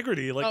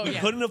integrity. Like Oh, we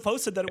yeah. couldn't have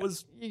posted that it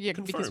was Yeah,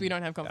 because confirmed. we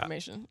don't have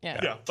confirmation. Yeah,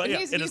 Yeah, but And yeah,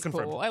 he's it is cool.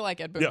 confirmed. I like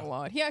Ed Boon Yeah. a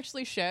lot. He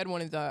actually shared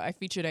one of the. I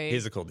featured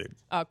He's a cool dude.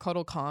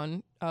 Kotal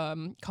Khan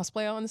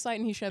cosplayer on the site,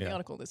 and he shared the Yeah.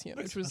 article this year,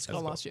 which was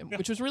cool. last year,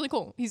 which was really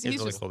cool. He's a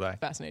really just cool guy.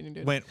 fascinating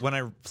dude. When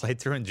I played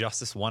through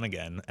Injustice 1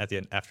 again at the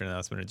end, after an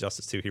announcement of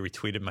Injustice 2, he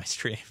retweeted my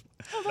stream.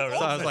 Oh, So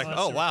I was like, That's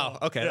oh, super wow.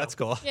 cool. Okay, that's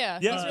cool. yeah,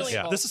 Yeah, he's really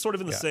yeah. cool. This is sort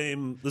of in the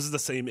same. This is the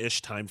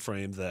same-ish time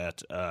frame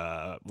that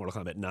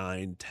Mortal Kombat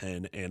 9,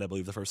 10, and I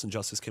believe the first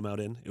Injustice came out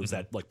in. It was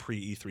that like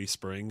pre-E3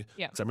 spring.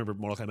 Yeah. Because I remember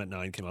Mortal Kombat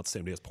 9 came out the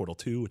same day as Portal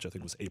 2, which I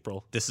think was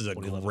April. This is a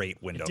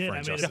great window Did for I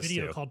made a Injustice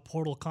video 2. called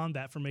Portal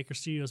Combat for Maker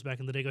Studios back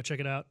in the day. Go check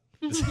it out.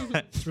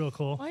 It's real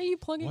cool. Why are you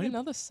plugging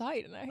another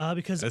site? And I,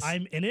 Because That's-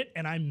 I'm in it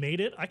and I made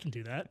it. I can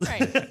do that. right,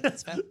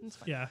 that's fair. That's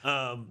fine.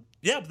 Yeah.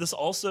 Yeah, but this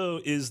also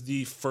is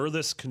the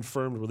furthest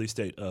confirmed release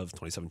date of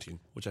 2017,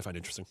 which I find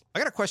interesting. I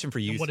got a question for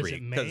you what is three.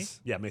 it, May? 'cause-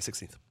 Yeah, May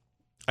 16th.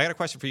 I got a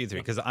question for you three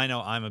because I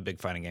know I'm a big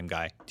fighting game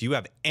guy. Do you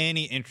have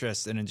any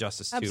interest in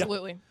Injustice 2?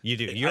 Absolutely. You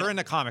do. You're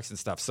into comics and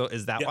stuff. So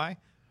is that Yeah. why?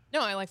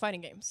 No, I like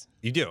fighting games.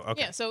 You do.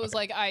 Okay. Yeah, so it was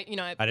like I we've didn't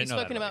know that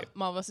spoken about about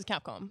Marvel vs.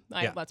 Capcom.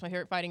 Yeah. That's my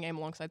favorite fighting game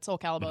alongside Soul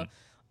Calibur.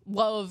 Mm-hmm.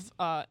 Love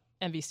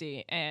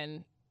MVC,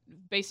 and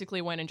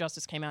basically when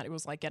Injustice came out, it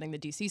was like getting the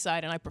DC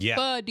side, and I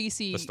prefer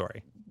DC the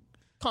story.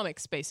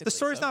 comics basically. The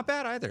story's so not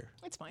bad either.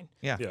 It's fine.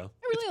 Yeah. Yeah. I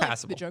really liked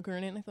passable. the Joker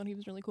in it, and I thought he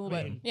was really cool.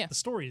 I mean, but yeah, the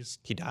stories.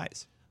 He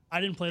dies. I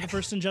didn't play the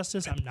first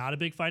Injustice. I'm not a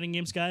big fighting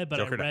games guy, but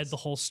Joker I read does. the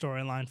whole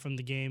storyline from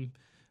the game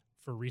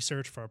for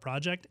research for a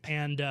project,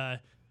 and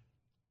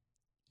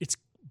it's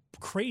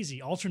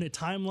crazy. Alternate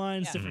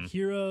timelines, Yeah. different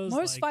heroes.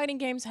 most like, fighting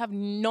games have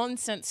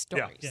nonsense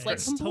stories, Yeah, like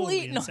it's complete totally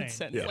insane.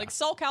 nonsense. Yeah. Like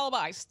Soul Calibur,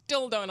 I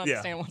still don't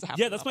understand what's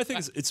happening. Yeah, that's my thing.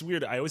 It's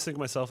weird. I always think of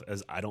myself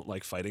as I don't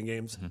like fighting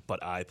games,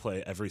 but I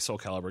play every Soul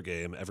Calibur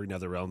game, every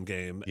NetherRealm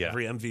game, Yeah.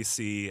 every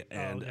MVC,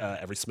 and okay.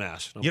 every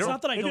Smash. And I'm It's like,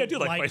 not that I maybe don't do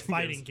like fighting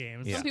fighting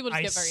games. Yeah. Some people just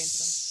I get very into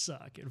them.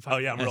 suck at Oh,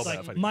 fighting yeah, I'm games. real bad Like,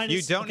 at fighting minus-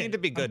 You don't okay, need to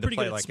be I'm good to pretty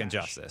play at like Smash,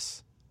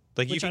 Injustice.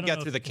 Like you which I can don't get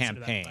know through if the you consider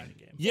that a campaign. fighting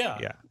game. Yeah,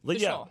 Yeah. like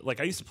For sure.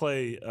 like I used to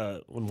play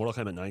when Mortal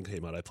Kombat 9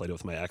 came out. I played it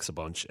with my ex a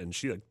bunch, and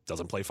she like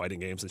doesn't play fighting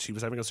games, and she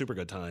was having a super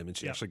good time, and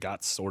she Yeah. actually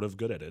got sort of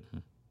good at it.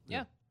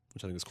 Yeah.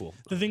 Which I think is cool.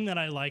 The thing that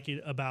I like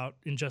about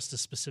Injustice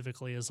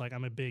specifically is like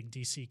I'm a big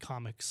DC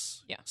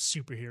Comics Yeah.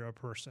 superhero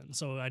person.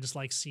 So I just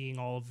like seeing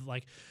all of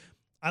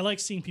I like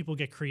seeing people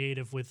get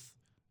creative with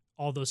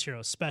all those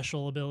heroes'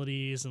 special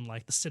abilities and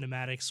like the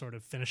cinematic sort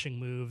of finishing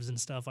moves and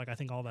stuff. Like I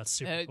think all that's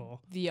super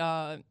cool.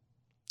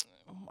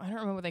 I don't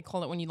remember what they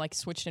call it when you like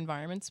switched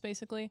environments.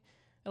 Basically,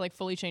 they like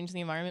fully changed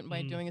the environment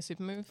by doing a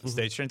super move. Is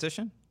Stage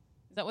transition?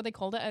 that what they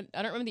called it? I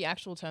don't remember the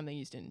actual term they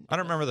used in. I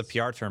don't remember the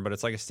PR term, but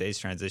it's like a stage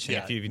transition.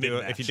 Yeah, If you do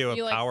mid-match. a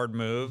You, like- powered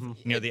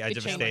move near the It edge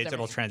of a changes stage, it'll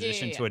everything.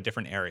 transition Yeah, yeah, to yeah. a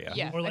different area.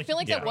 Yeah, Or I like feel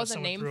like you there throw was a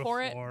someone name through a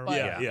for it, floor. but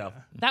Yeah.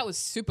 that was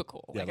super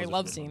cool. Yeah, Like I those are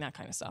love fun. seeing that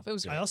kind of stuff. It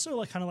was I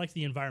also kind of like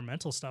the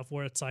environmental stuff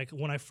where it's like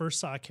when I first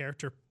saw a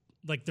character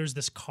like there's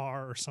this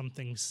car or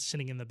something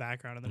sitting in the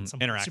background, and then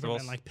Interactables.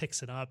 Superman like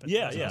picks it up. And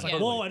Yeah, I yeah. was like,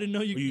 Totally. whoa, I didn't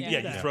know you. You, could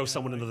yeah, do you that. throw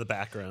someone into the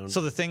background.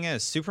 So the thing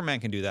is, Superman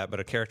can do that, but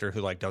a character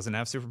who like doesn't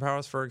have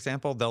superpowers, for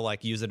example, they'll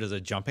like use it as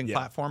a jumping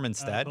platform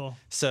instead. Cool.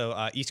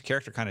 So each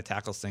character kind of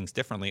tackles things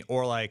differently.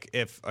 Or like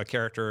if a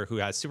character who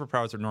has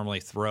superpowers would normally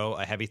throw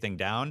a heavy thing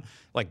down,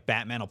 like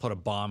Batman will put a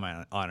bomb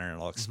on it and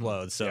it'll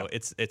explode. So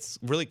it's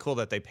really cool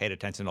that they paid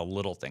attention to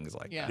little things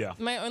like that. Yeah.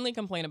 My only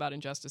complaint about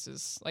Injustice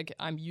is like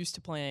I'm used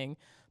to playing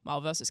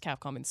Marvel vs.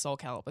 Capcom in Soul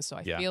Calibur, so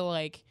I feel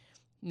like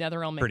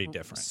NetherRealm Pretty make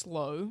different.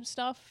 slow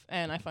stuff,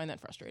 and I find that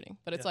frustrating.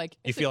 But it's like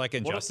You if feel it- like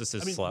Injustice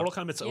is I mean, slow.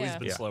 Mortal Kombat's always Yeah.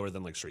 been Yeah. slower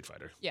than like Street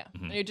Fighter. yeah,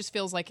 it just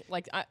feels like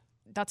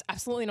that's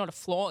absolutely not a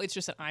flaw. It's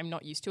just that I'm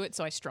not used to it,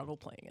 so I struggle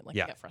playing it. Like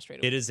I get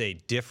frustrated. It is a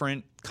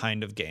different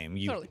kind of game.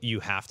 You Totally. you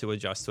have to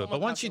adjust to it. Somewhat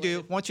But once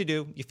you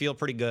do, you feel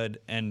pretty good,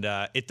 and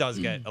it does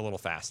get a little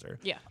faster.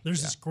 Yeah.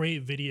 There's this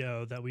great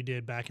video that we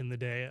did back in the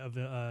day of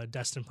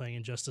Destin playing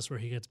Injustice where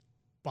he gets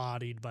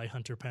bodied by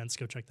Hunter Pence.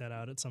 Go check that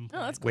out at some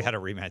point. Oh, that's cool. We had a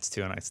rematch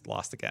too, and I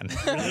lost again.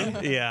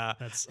 yeah.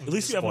 That's At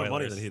least you have more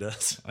money Spoilers. than he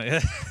does.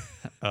 Yeah.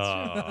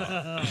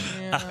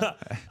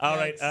 All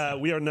right,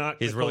 we are not going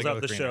He's to really close good out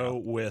the with Green show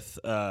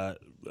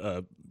Arrow.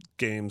 with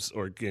games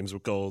or games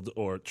with gold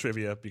or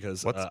trivia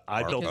because What's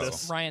I built Barpo?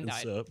 this. Ryan and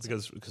died. so-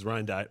 because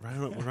Ryan died.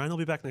 Ryan will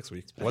be back next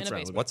week. in a basement.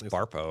 Ryan will be What's back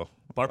next Barpo? week.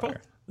 Barpo?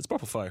 It's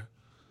Barpo Fire.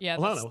 Yeah,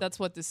 Alano. that's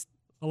what this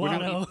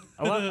Alano.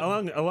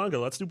 Alonga,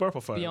 let's do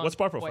Barpo Fire. Beyond What's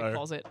Barpo Boy Fire?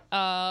 calls it.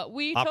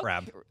 We Op took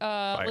Rab.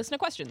 Fire. listener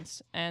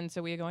questions, and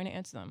so we are going to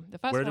answer them. The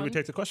first Where one, did we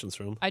take the questions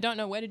from? I don't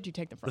know. Where did you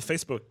take them from? The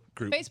Facebook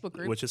group. Facebook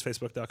group. Which is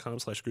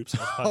facebook.com/groups.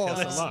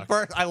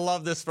 Oh, I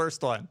love this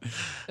first one.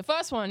 The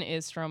first one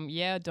is from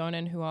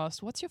Donan, who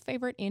asked, "What's your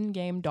favorite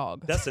in-game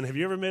dog?" Destin, have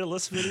you ever made a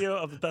list video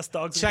of the best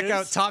dogs in Check out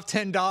games? top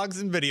 10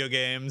 dogs in video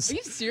games. Are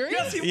you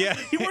serious? Yes,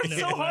 he worked No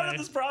so hard way. on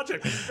this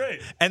project. It's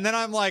great. And then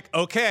I'm like,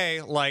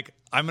 okay, like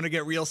I'm going to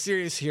get real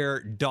serious here.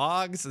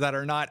 Dogs that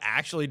are not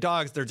actually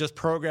dogs, they're just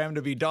programmed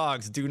to be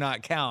dogs, do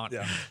not count.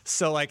 Yeah.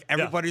 So like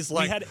everybody's We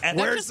like, had- That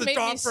where's just the made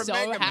me dog from so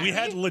Mega Man? happy. We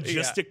had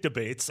logistic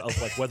debates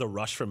of like whether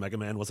Rush from Mega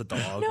Man was a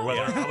dog or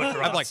whether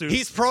I'm like,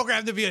 he's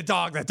programmed to be a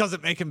dog. That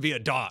doesn't make him be a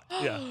dog.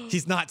 yeah,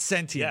 He's not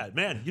sentient. yeah,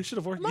 man, you should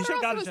have worked. You should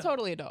have Monarch got was it.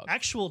 totally a dog.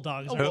 Actual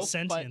dogs A are wolf,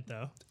 sentient,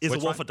 though. Is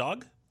Which a wolf one? a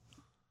dog?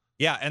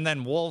 Yeah, and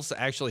then wolves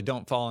actually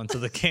don't fall into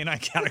the canine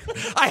category.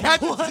 I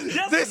had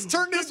Yes, this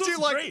turned this into was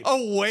like great.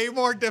 a way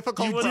more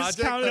difficult You project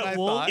discounted than I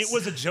wolves? thought. It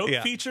was a joke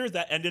Yeah. feature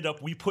that ended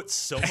up. We put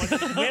so much. We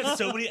had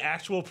so many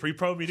actual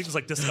pre-pro meetings,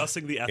 like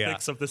discussing the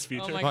ethics of this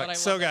feature. Oh my Right, God, I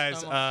so love that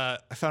guys, so much.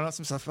 I found out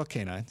some stuff about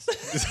canines.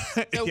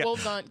 So Yeah,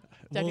 wolves aren't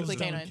technically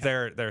don't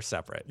canines. they're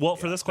separate. Well,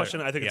 for this question,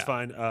 I think it's Yeah.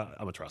 fine.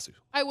 Amaterasu.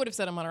 I would have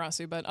said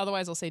Amaterasu, but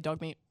otherwise I'll say dog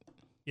meat.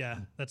 Yeah,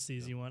 that's the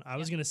easy one. I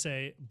was gonna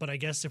say, but I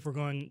guess if we're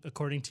going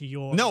according to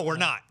your No, we're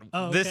not.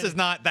 Oh, This okay. is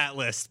not that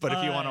list. But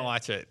if you want to Uh,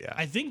 watch it, yeah.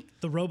 I think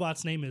the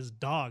robot's name is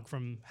Dog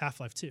from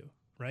Half-Life 2,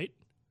 right?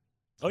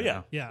 Oh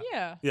yeah, Yeah.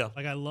 Yeah. yeah,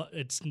 Like I love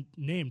it's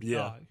named yeah.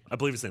 Dog. I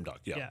believe it's named Dog.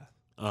 Yeah. Yeah.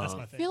 That's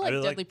my I favorite. feel like I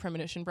really Deadly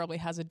Premonition probably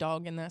has a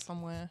dog in there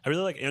somewhere. I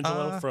really like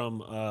Angelo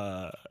from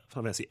Final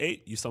Fantasy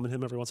VIII. You summon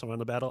him every once in a while in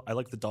the battle. I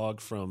like the dog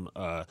from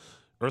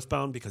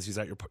Earthbound because he's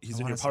in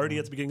your party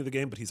at the beginning of the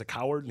game, but he's a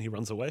coward and he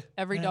runs away.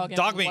 Every Yeah. dog in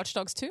Dog meat. Watch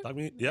Dogs 2? Dog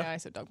meat, Yeah, yeah. I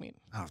said dog meat.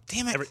 Oh,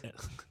 damn it.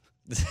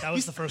 That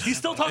was the first He's one.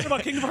 still talking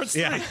about Kingdom Hearts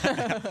 3.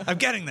 Yeah. I'm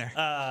getting there.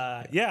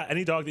 Yeah,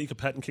 any dog that you could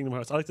pet in Kingdom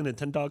Hearts. I like the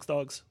Nintendogs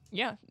dogs.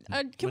 Yeah.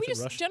 Can we With the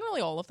just Rush.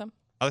 generally all of them?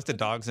 I like the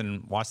dogs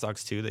in Watch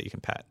Dogs 2 that you can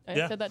pet. I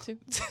Yeah. said that too.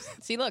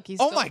 See, look, he's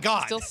Oh still, my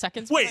God. still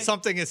seconds. Wait, behind.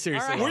 Something is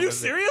seriously All right. wrong Were you with it.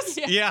 serious?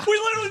 Yeah. We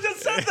literally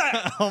just said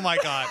that. Oh my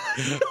God.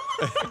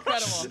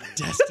 Incredible.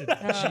 Destined.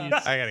 Jeez.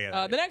 I gotta get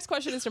it. The next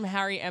question is from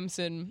Harry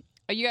Emson.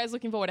 Are you guys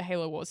looking forward to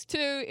Halo Wars 2?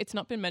 It's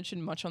not been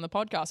mentioned much on the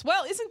podcast.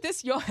 Well, isn't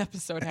this your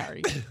episode,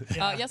 Harry?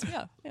 Yes, we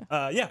are.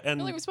 Yeah. Yeah, and I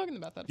feel like we've spoken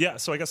about that. yeah,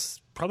 so I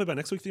guess probably by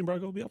next week the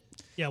embargo will be up.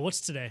 Yeah,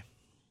 what's today?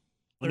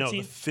 No, the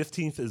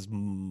 13th? 15th is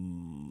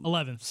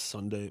 11th.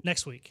 Sunday.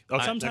 Next week.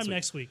 Okay, Sometime next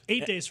next week.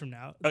 8 days from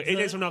now. 8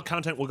 days from now,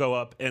 content will go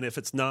up, and if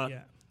it's not,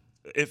 Yeah.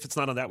 if it's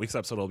not on that week's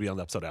episode, it'll be on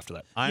the episode after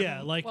that.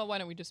 Yeah, like Well, why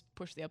don't we just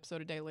push the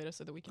episode a day later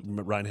so that we can.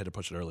 Ryan had to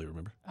push it early.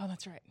 Remember? Oh,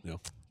 that's right.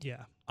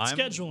 yeah. I'm-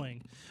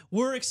 Scheduling.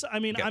 We're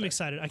I'm there.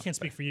 excited. I can't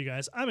speak for you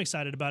guys. I'm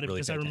excited about it Really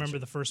because pay I remember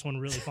attention. the first one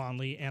really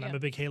fondly and I'm Yeah. a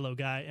big Halo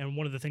guy, and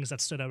one of the things that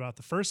stood out about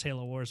the first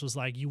Halo Wars was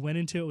like you went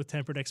into it with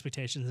tempered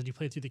expectations and you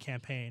played through the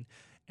campaign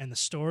and the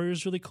story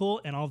was really cool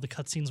and all of the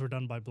cutscenes were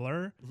done by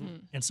Blur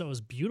and so it was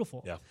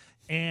beautiful. Yeah.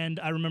 And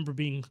I remember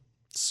being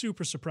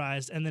super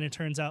surprised, and then it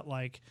turns out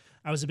like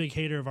I was a big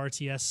hater of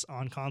RTS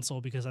on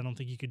console because I don't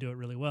think you could do it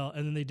really well,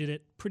 and then they did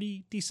it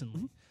pretty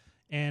decently.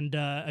 And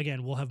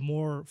again, we'll have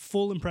more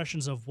full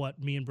impressions of what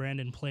me and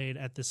Brandon played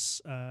at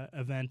this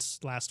event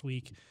last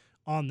week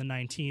on the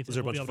 19th. Was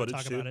there a We'll be bunch of able to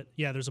footage talk about too? it.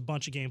 Yeah, there's a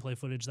bunch of gameplay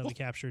footage that we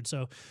captured.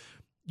 So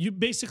you'll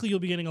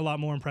be getting a lot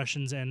more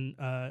impressions and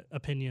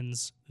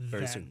opinions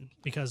Very then, soon.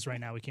 because right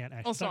now we can't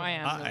actually. Also, talk I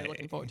about am it. really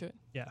looking forward to it.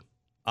 Yeah.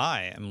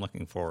 I am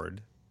looking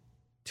forward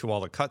to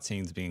all the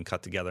cutscenes being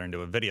cut together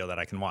into a video that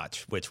I can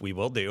watch, which we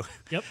will do.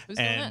 Yep. Who's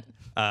doing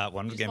And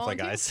one of the Just gameplay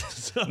volunteer?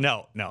 guys.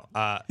 No.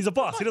 He's a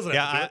boss. He doesn't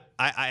have to do Yeah,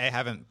 it. I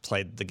haven't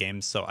played the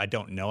game, so I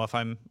don't know if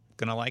I'm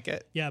gonna like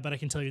it. Yeah, but I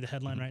can tell you the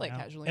headline right Play now.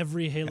 casually.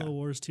 Every Halo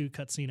Wars 2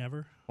 cutscene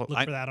ever. Well, Look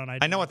for that on IGN.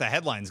 I know what the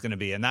headline's going to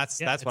be, and that's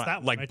it's what that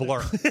one like right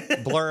Blur,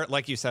 Blur,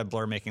 like you said,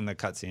 Blur making the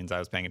cutscenes. I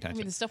was paying attention. I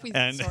mean, the stuff we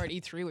And- saw at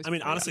E3 was. I mean,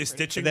 pretty honestly, pretty.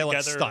 stitching They look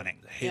together stunning.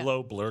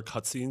 Halo Blur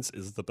cutscenes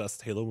is the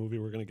best Halo movie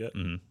we're gonna get.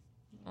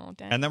 Oh,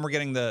 damn. And then we're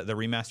getting the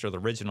remaster of the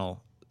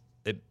original.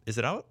 Is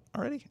it out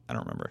already? I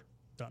don't remember.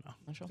 Don't know.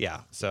 Not sure.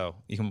 Yeah, so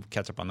you can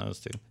catch up on those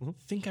too. I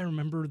think I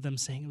remember them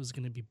saying it was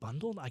going to be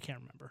bundled. I can't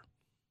remember.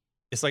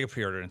 It's like a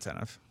pre-order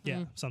incentive.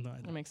 Yeah, something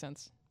like That that. makes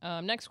sense.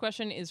 Next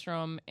question is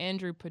from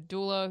Andrew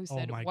Padula, who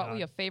said, my "What were God.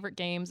 your favorite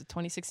games of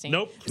 2016?"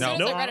 Nope. As soon as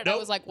nope. I read it, nope. I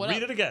was like, "What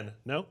Read up?" it again.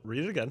 No,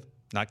 read it again.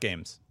 Not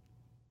games.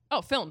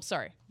 Oh, films.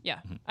 Sorry. Yeah,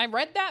 I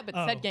read that, but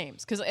Oh. said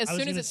games because as I was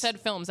soon as gonna it said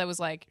films, I was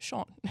like,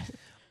 "Sean."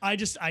 I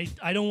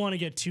don't want to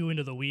get too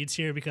into the weeds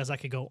here because I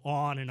could go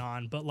on and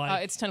on, but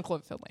like It's 10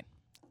 Cloverfield Lane.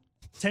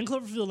 10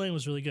 Cloverfield Lane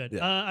was really good.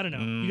 Yeah. I don't know.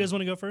 You guys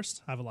want to go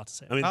first? I have a lot to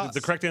say. I mean, the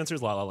correct answer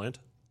is La La Land.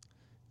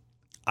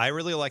 I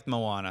really liked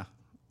Moana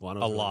Moana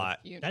a was really lot.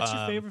 That's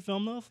your favorant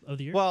film though of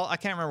the year? Well, I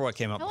can't remember what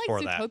came out I like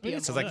before that Zootopia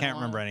because more I than can't Moana.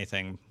 remember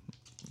anything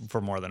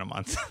for more than a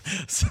month.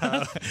 So,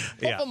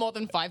 yeah. For more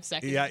than 5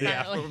 seconds. Yeah,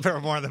 apparently. for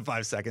more than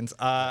 5 seconds.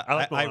 I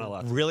like Moana a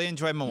lot. really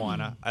enjoyed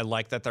Moana. I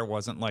like that there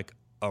wasn't like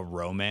a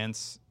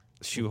romance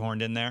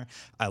shoehorned in there.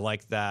 I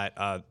like that.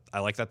 I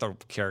like that the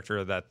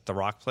character that The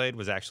Rock played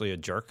was actually a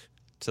jerk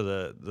to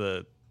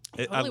the.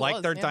 I Totally like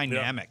was, their yeah.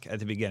 dynamic at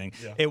the beginning.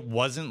 Yeah. It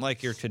wasn't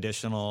like your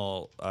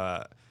traditional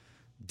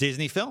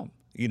Disney film.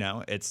 You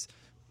know, it's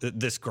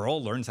this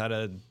girl learns how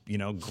to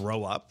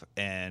grow up,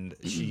 and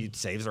she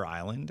saves her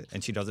island,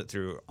 and she does it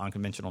through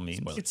unconventional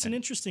means. It's an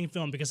interesting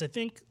film because I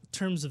think in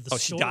terms of the Oh,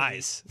 she story,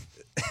 dies.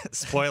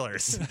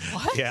 Spoilers.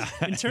 What? Yeah.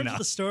 in terms No. of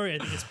the story, I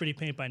think it's pretty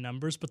paint by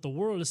numbers, but the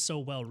world is so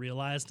well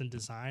realized and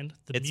designed.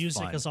 The It's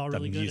music fun. is all The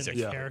really good, and music.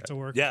 the Yeah. character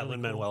work. Yeah, is really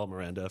Lin cool. Manuel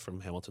Miranda from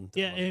Hamilton.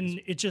 Yeah,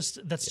 and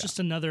that's just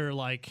another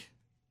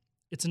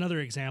it's another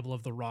example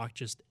of The Rock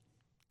just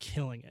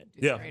killing it.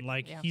 Yeah. Great.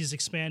 Like Yeah. he's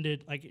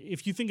expanded. Like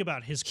if you think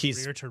about his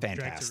He's career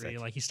trajectory, fantastic.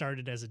 like he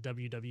started as a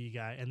WWE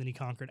guy, and then he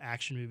conquered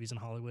action movies in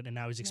Hollywood, and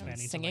now he's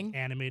expanding to Singing. like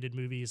animated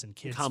movies and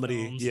kids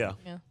comedy. films. Yeah,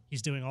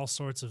 He's doing all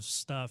sorts of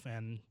stuff,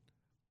 and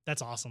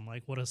that's awesome.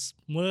 Like what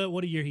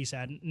a year he's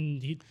had.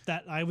 And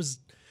I was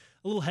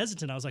a little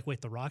hesitant. I was like,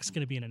 wait, The Rock's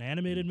going to be in an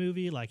animated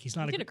movie? Like he's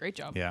not He did a great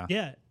job. Yeah.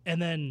 yeah.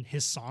 And then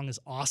his song is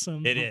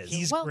awesome. It is.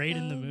 He's great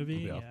in the movie.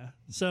 Yeah. Yeah.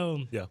 So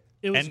yeah.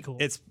 it was And cool.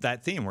 it's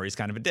that theme where he's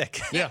kind of a dick.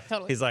 Yeah,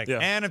 totally. He's like, Yeah.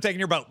 and I'm taking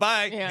your boat.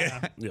 Bye.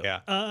 Yeah.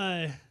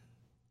 Yeah.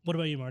 What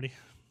about you, Marty?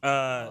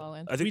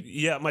 Land. I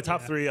think my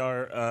top three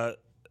are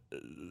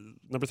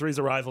number 3 is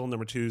Arrival,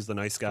 number 2 is The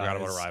Nice Guys, Forgot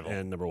about Arrival.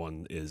 and number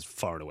 1 is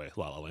far and away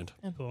La La Land.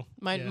 Cool.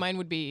 Mine, Yeah. mine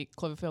would be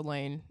Cloverfield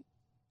Lane,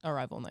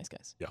 Arrival, Nice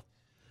Guys. Yeah.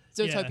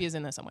 Zootopia's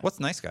in there somewhere. What's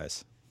Nice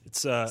Guys?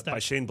 It's by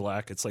that Shane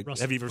Black. It's like,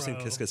 Russell have you ever seen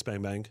Crowe. Kiss Kiss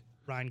Bang Bang?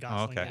 Ryan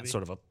Gosling. okay. movie.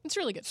 Sort of a It's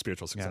really good.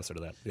 spiritual successor to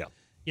that. Yeah.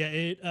 Yeah,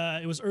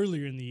 it was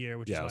earlier in the year,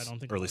 which Yeah, is it why I was don't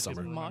think early a lot of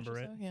people summer. March remember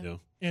or it. so, yeah.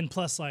 Yeah. And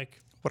plus,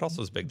 like What else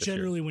was big this year?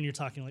 generally, when you're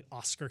talking like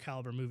Oscar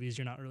caliber movies,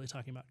 you're not really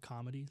talking about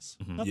comedies.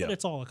 Not Yeah. that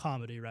it's all a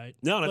comedy, right?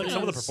 No, and I But think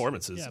some of the it's-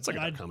 performances, yeah, it's like a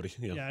but dark I'd-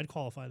 comedy. Yeah, I'd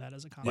qualify that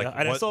as a comedy. Yeah,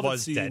 and I What still haven't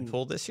was seen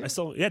Deadpool this year?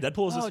 Yeah,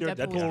 Deadpool was this Oh, year. Deadpool was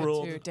Deadpool good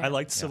ruled. too, I damn.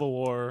 liked Civil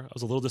War. I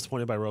was a little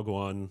disappointed by Rogue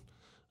One.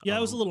 Yeah, I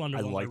was a little I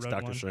underwhelmed. by liked Rogue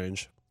Doctor One.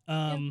 Strange. I I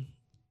like didn't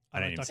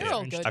even Doctor see They're all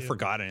Strange good. too. I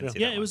forgot I didn't see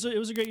Yeah, that it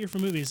was a great year for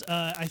movies.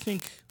 I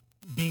think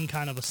being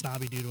kind of a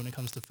snobby dude when it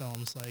comes to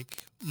films, like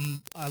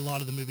a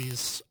lot of the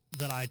movies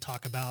that I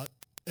talk about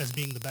as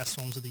being the best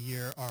films of the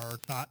year are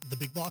not the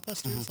big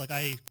blockbusters. Like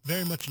I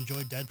very much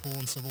enjoyed Deadpool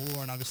and Civil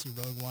War and obviously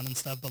Rogue One and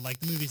stuff, but like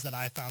the movies that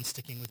I found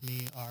sticking with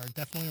me are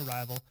definitely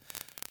Arrival,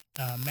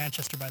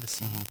 Manchester by the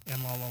Sea,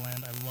 and La La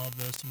Land. I love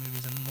those two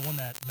movies, and the one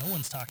that no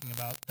one's talking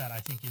about that I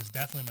think is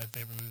definitely my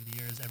favorite movie of the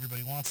year is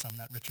Everybody Wants Some,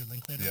 that Richard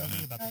Linklater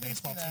movie about the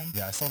baseball team.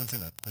 Yeah, I still haven't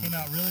seen that. Came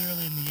out really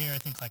early in the year, I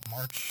think like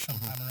March,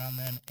 sometime around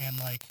then, and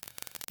like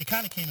it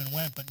kind of came and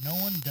went, but no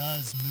one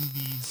does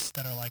movies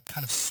that are like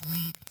kind of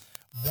sweet,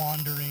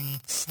 wandering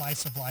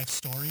slice of life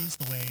stories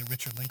the way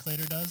Richard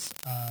Linklater does.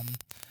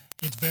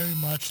 It's very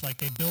much like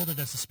they build it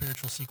as a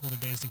spiritual sequel to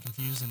Dazed and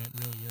Confused, and it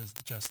really is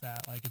just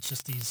that. Like it's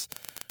just these,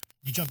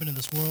 you jump into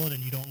this world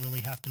and you don't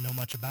really have to know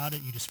much about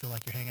it. You just feel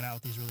like you're hanging out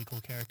with these really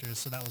cool characters.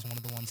 So that was one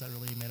of the ones that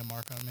really made a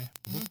mark on me.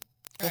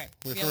 All right,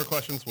 we have fewer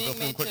questions. We'll go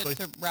through them quickly.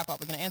 To wrap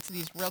up, we're going to answer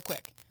these real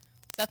quick.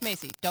 Seth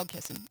Macy, dog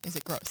kissing. Is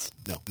it gross?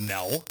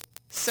 No.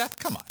 Seth,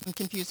 come on. I'm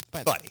confused by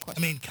the Buddy. I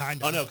question. mean,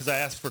 kind of. Oh no, because I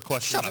asked for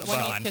questions. Shut up. When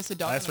you kiss a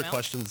dog I in asked the for mouth?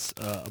 questions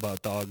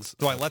about dogs.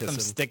 Do I let them kissing,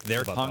 stick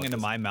their about tongue dog into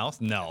kissing. my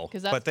mouth? No.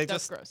 'Cause but they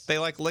that's just gross. they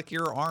like lick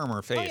your arm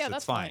or face. yeah, it's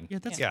that's fine. Yeah,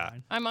 that's yeah.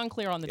 fine. I'm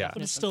unclear on the Yeah.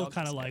 definition. But it's of still dog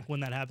kind of kissing. like when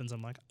that happens,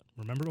 I'm like,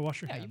 remember to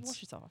wash your Yeah, you hands.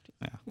 wash yourself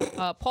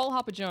after. Paul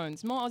Harper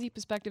Jones, more Aussie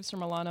perspectives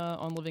from Alana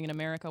on living in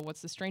America.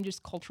 What's the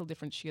strangest cultural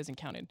difference she has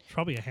encountered?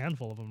 Probably a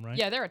handful of them, right?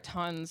 Yeah, there are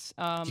tons.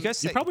 You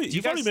guys,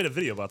 You've already made a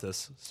video about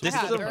this. So This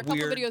Yeah, is a there are a couple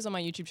weird- of videos on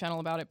my YouTube channel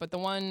about it, but the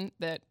one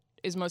that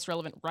is most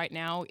relevant right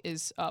now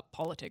is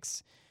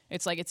politics.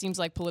 It's like it seems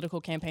like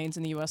political campaigns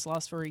in the US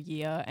last for a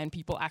year and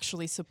people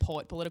actually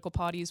support political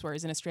parties,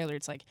 whereas in Australia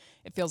it's like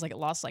it feels like it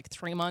lasts like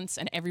 3 months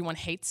and everyone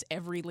hates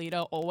every leader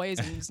always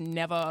and just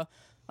never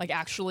like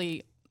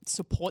actually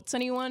supports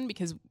anyone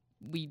because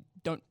we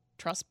don't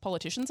trust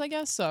politicians, I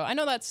guess. So I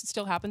know that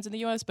still happens in the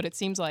US, but it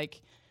seems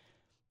like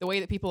the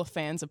way that people are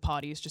fans of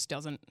parties just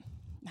doesn't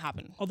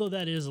happen. Although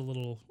that is a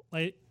little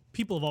like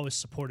people have always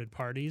supported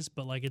parties,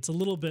 but like it's a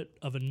little bit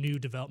of a new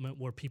development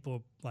where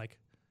people like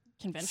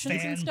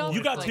Conventions Fan and stuff.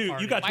 you got like to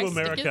party. you got to White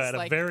America stickers, at a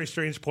like- very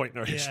strange point in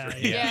our history.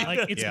 Yeah.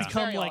 like it's Yeah.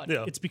 become Very like odd.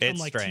 Yeah. it's become It's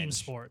like team strange.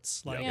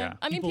 sports. Like Yeah,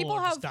 I mean, people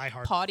are have just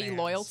diehard party fans.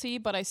 loyalty,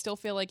 but I still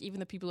feel like even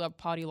the people who have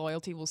party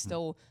loyalty will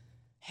still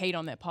hate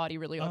on their party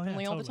really Oh, yeah,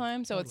 openly all the totally,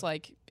 time. So it's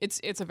like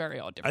it's a very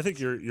odd I difference. think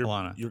you're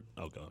Alana.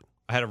 oh god.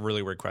 I had a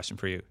really weird question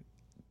for you.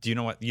 Do you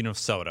know what you know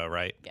soda,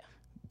 right? Yeah.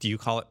 Do you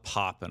call it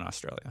pop in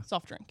Australia?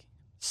 Soft drink.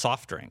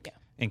 Soft drink. Yeah.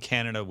 In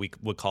Canada, we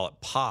would call it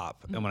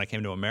pop. And when I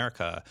came to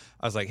America,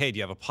 I was like, "Hey, do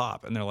you have a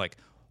pop?" And they're like,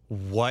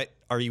 "What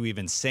are you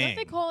even saying?"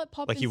 they call it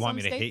pop Like in you want some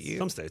me to hate states? you?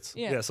 Some states.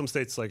 Yeah. Yeah, some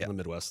states like in the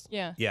Midwest.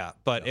 Yeah. Yeah,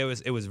 but it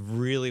was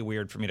really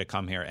weird for me to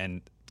come here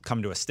and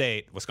come to a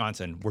state,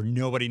 Wisconsin, where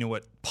nobody knew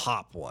what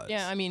pop was.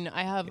 Yeah, I mean,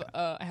 I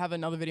have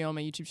another video on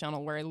my YouTube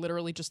channel where I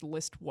literally just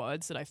list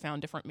words that I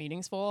found different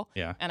meanings for.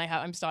 Yeah. And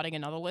I'm starting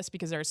another list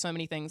because there are so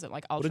many things that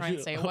like I'll What try did and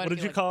you say a word. what and did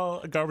be you like,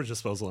 call a garbage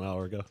disposal an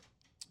hour ago?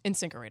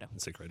 Incinerator.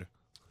 Incinerator.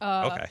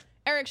 Okay.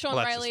 Eric Sean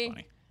Well, that's Riley just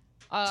funny.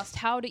 asked,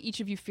 how do each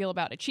of you feel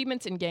about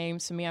achievements in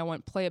games? For me, I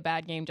won't play a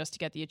bad game just to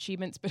get the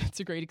achievements, but it's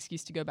a great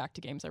excuse to go back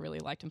to games I really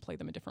liked and play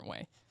them a different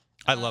way.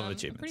 I love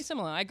Pretty achievements.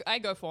 similar. I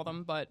go for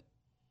them, but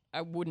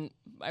I wouldn't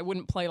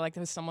play like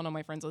there's someone on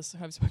my friends list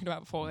who I've spoken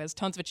about before. There's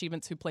tons of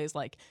achievements who plays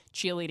like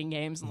cheerleading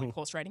games and like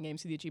horse riding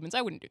games with the achievements.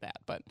 I wouldn't do that,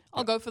 but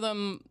I'll go for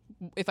them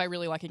if I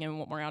really like a game and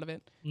want more out of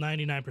it.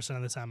 99%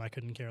 of the time, I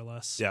couldn't care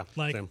less. Yeah,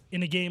 like same.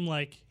 in a game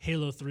like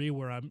Halo 3,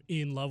 where I'm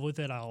in love with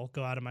it, I'll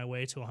go out of my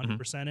way to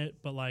 100% it.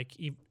 But like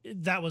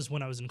that was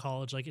when I was in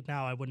college. Like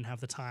now, I wouldn't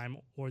have the time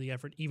or the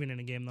effort, even in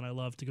a game that I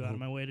love, to go out of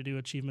my way to do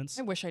achievements.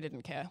 I wish I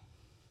didn't care.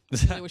 I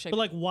really wish I But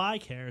like, why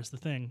care is the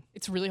thing.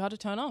 it's really hard to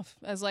turn off.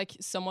 As like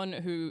someone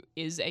who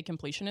is a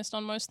completionist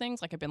on most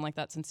things, like I've been like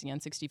that since the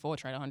N64,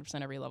 tried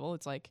 100% every level.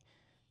 It's like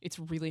it's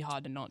really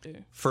hard to not do.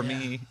 For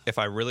me, if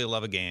I really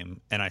love a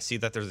game and I see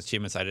that there's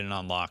achievements I didn't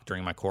unlock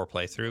during my core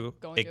playthrough,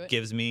 Go and do it it.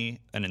 gives me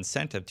an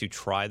incentive to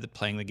try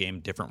playing the game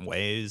different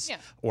ways Yeah.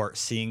 or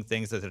seeing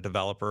things that the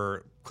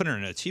developer put in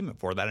an achievement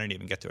for that I didn't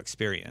even get to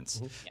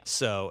experience.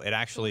 So it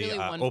actually Really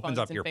one opens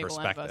fun up in your Fable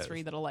perspective.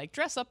 Anniversary that'll like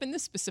dress up in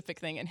this specific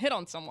thing and hit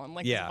on someone.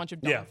 Like there's Yeah. a bunch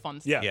of dumb Yeah.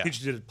 fun stuff. Yeah. Yeah.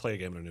 Teaches you to play a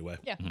game in a new way.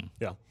 Yeah.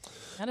 Yeah.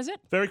 That is it.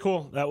 Very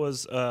cool. That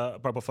was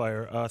Barbell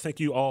Fire.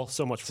 Thank you all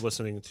so much for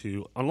listening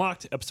to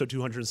Unlocked, episode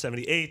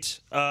 278.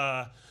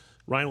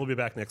 Ryan will be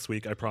back next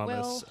week, I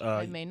promise. Well,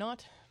 I may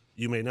not.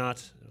 You may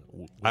not.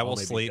 I will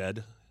may be sleep.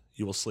 Dead.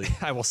 You will sleep.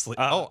 I will sleep.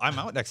 I'm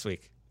out next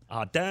week.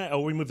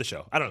 We moved the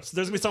show. I don't know. So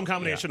there's going to be some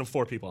combination of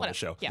 4 people on the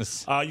show.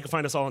 Yeah. You can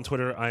find us all on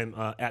Twitter. I'm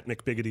at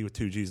Nick Biggity with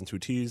 2 G's and 2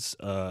 T's.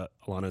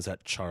 Alana's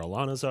at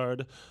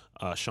Charlanazard.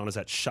 Sean is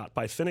at Shot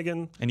by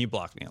Finnegan. And you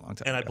blocked me a long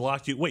time And I ago.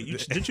 blocked you. Wait,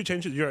 didn't you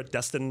change it? You're at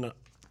Destin.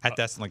 At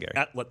Destin Legary.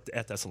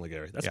 At Destin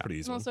Legary. That's Yeah. pretty You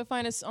easy. can also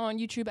find us on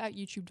YouTube at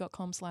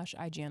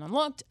youtube.com/IGN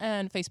Unlocked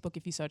and Facebook.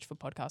 If you search for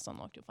Podcast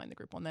Unlocked, you'll find the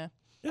group on there.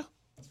 Yeah,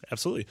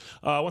 absolutely.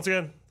 Once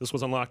again, this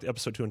was Unlocked,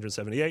 episode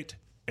 278,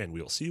 and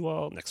we'll see you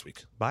all next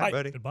week. Bye,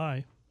 buddy.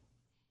 Goodbye.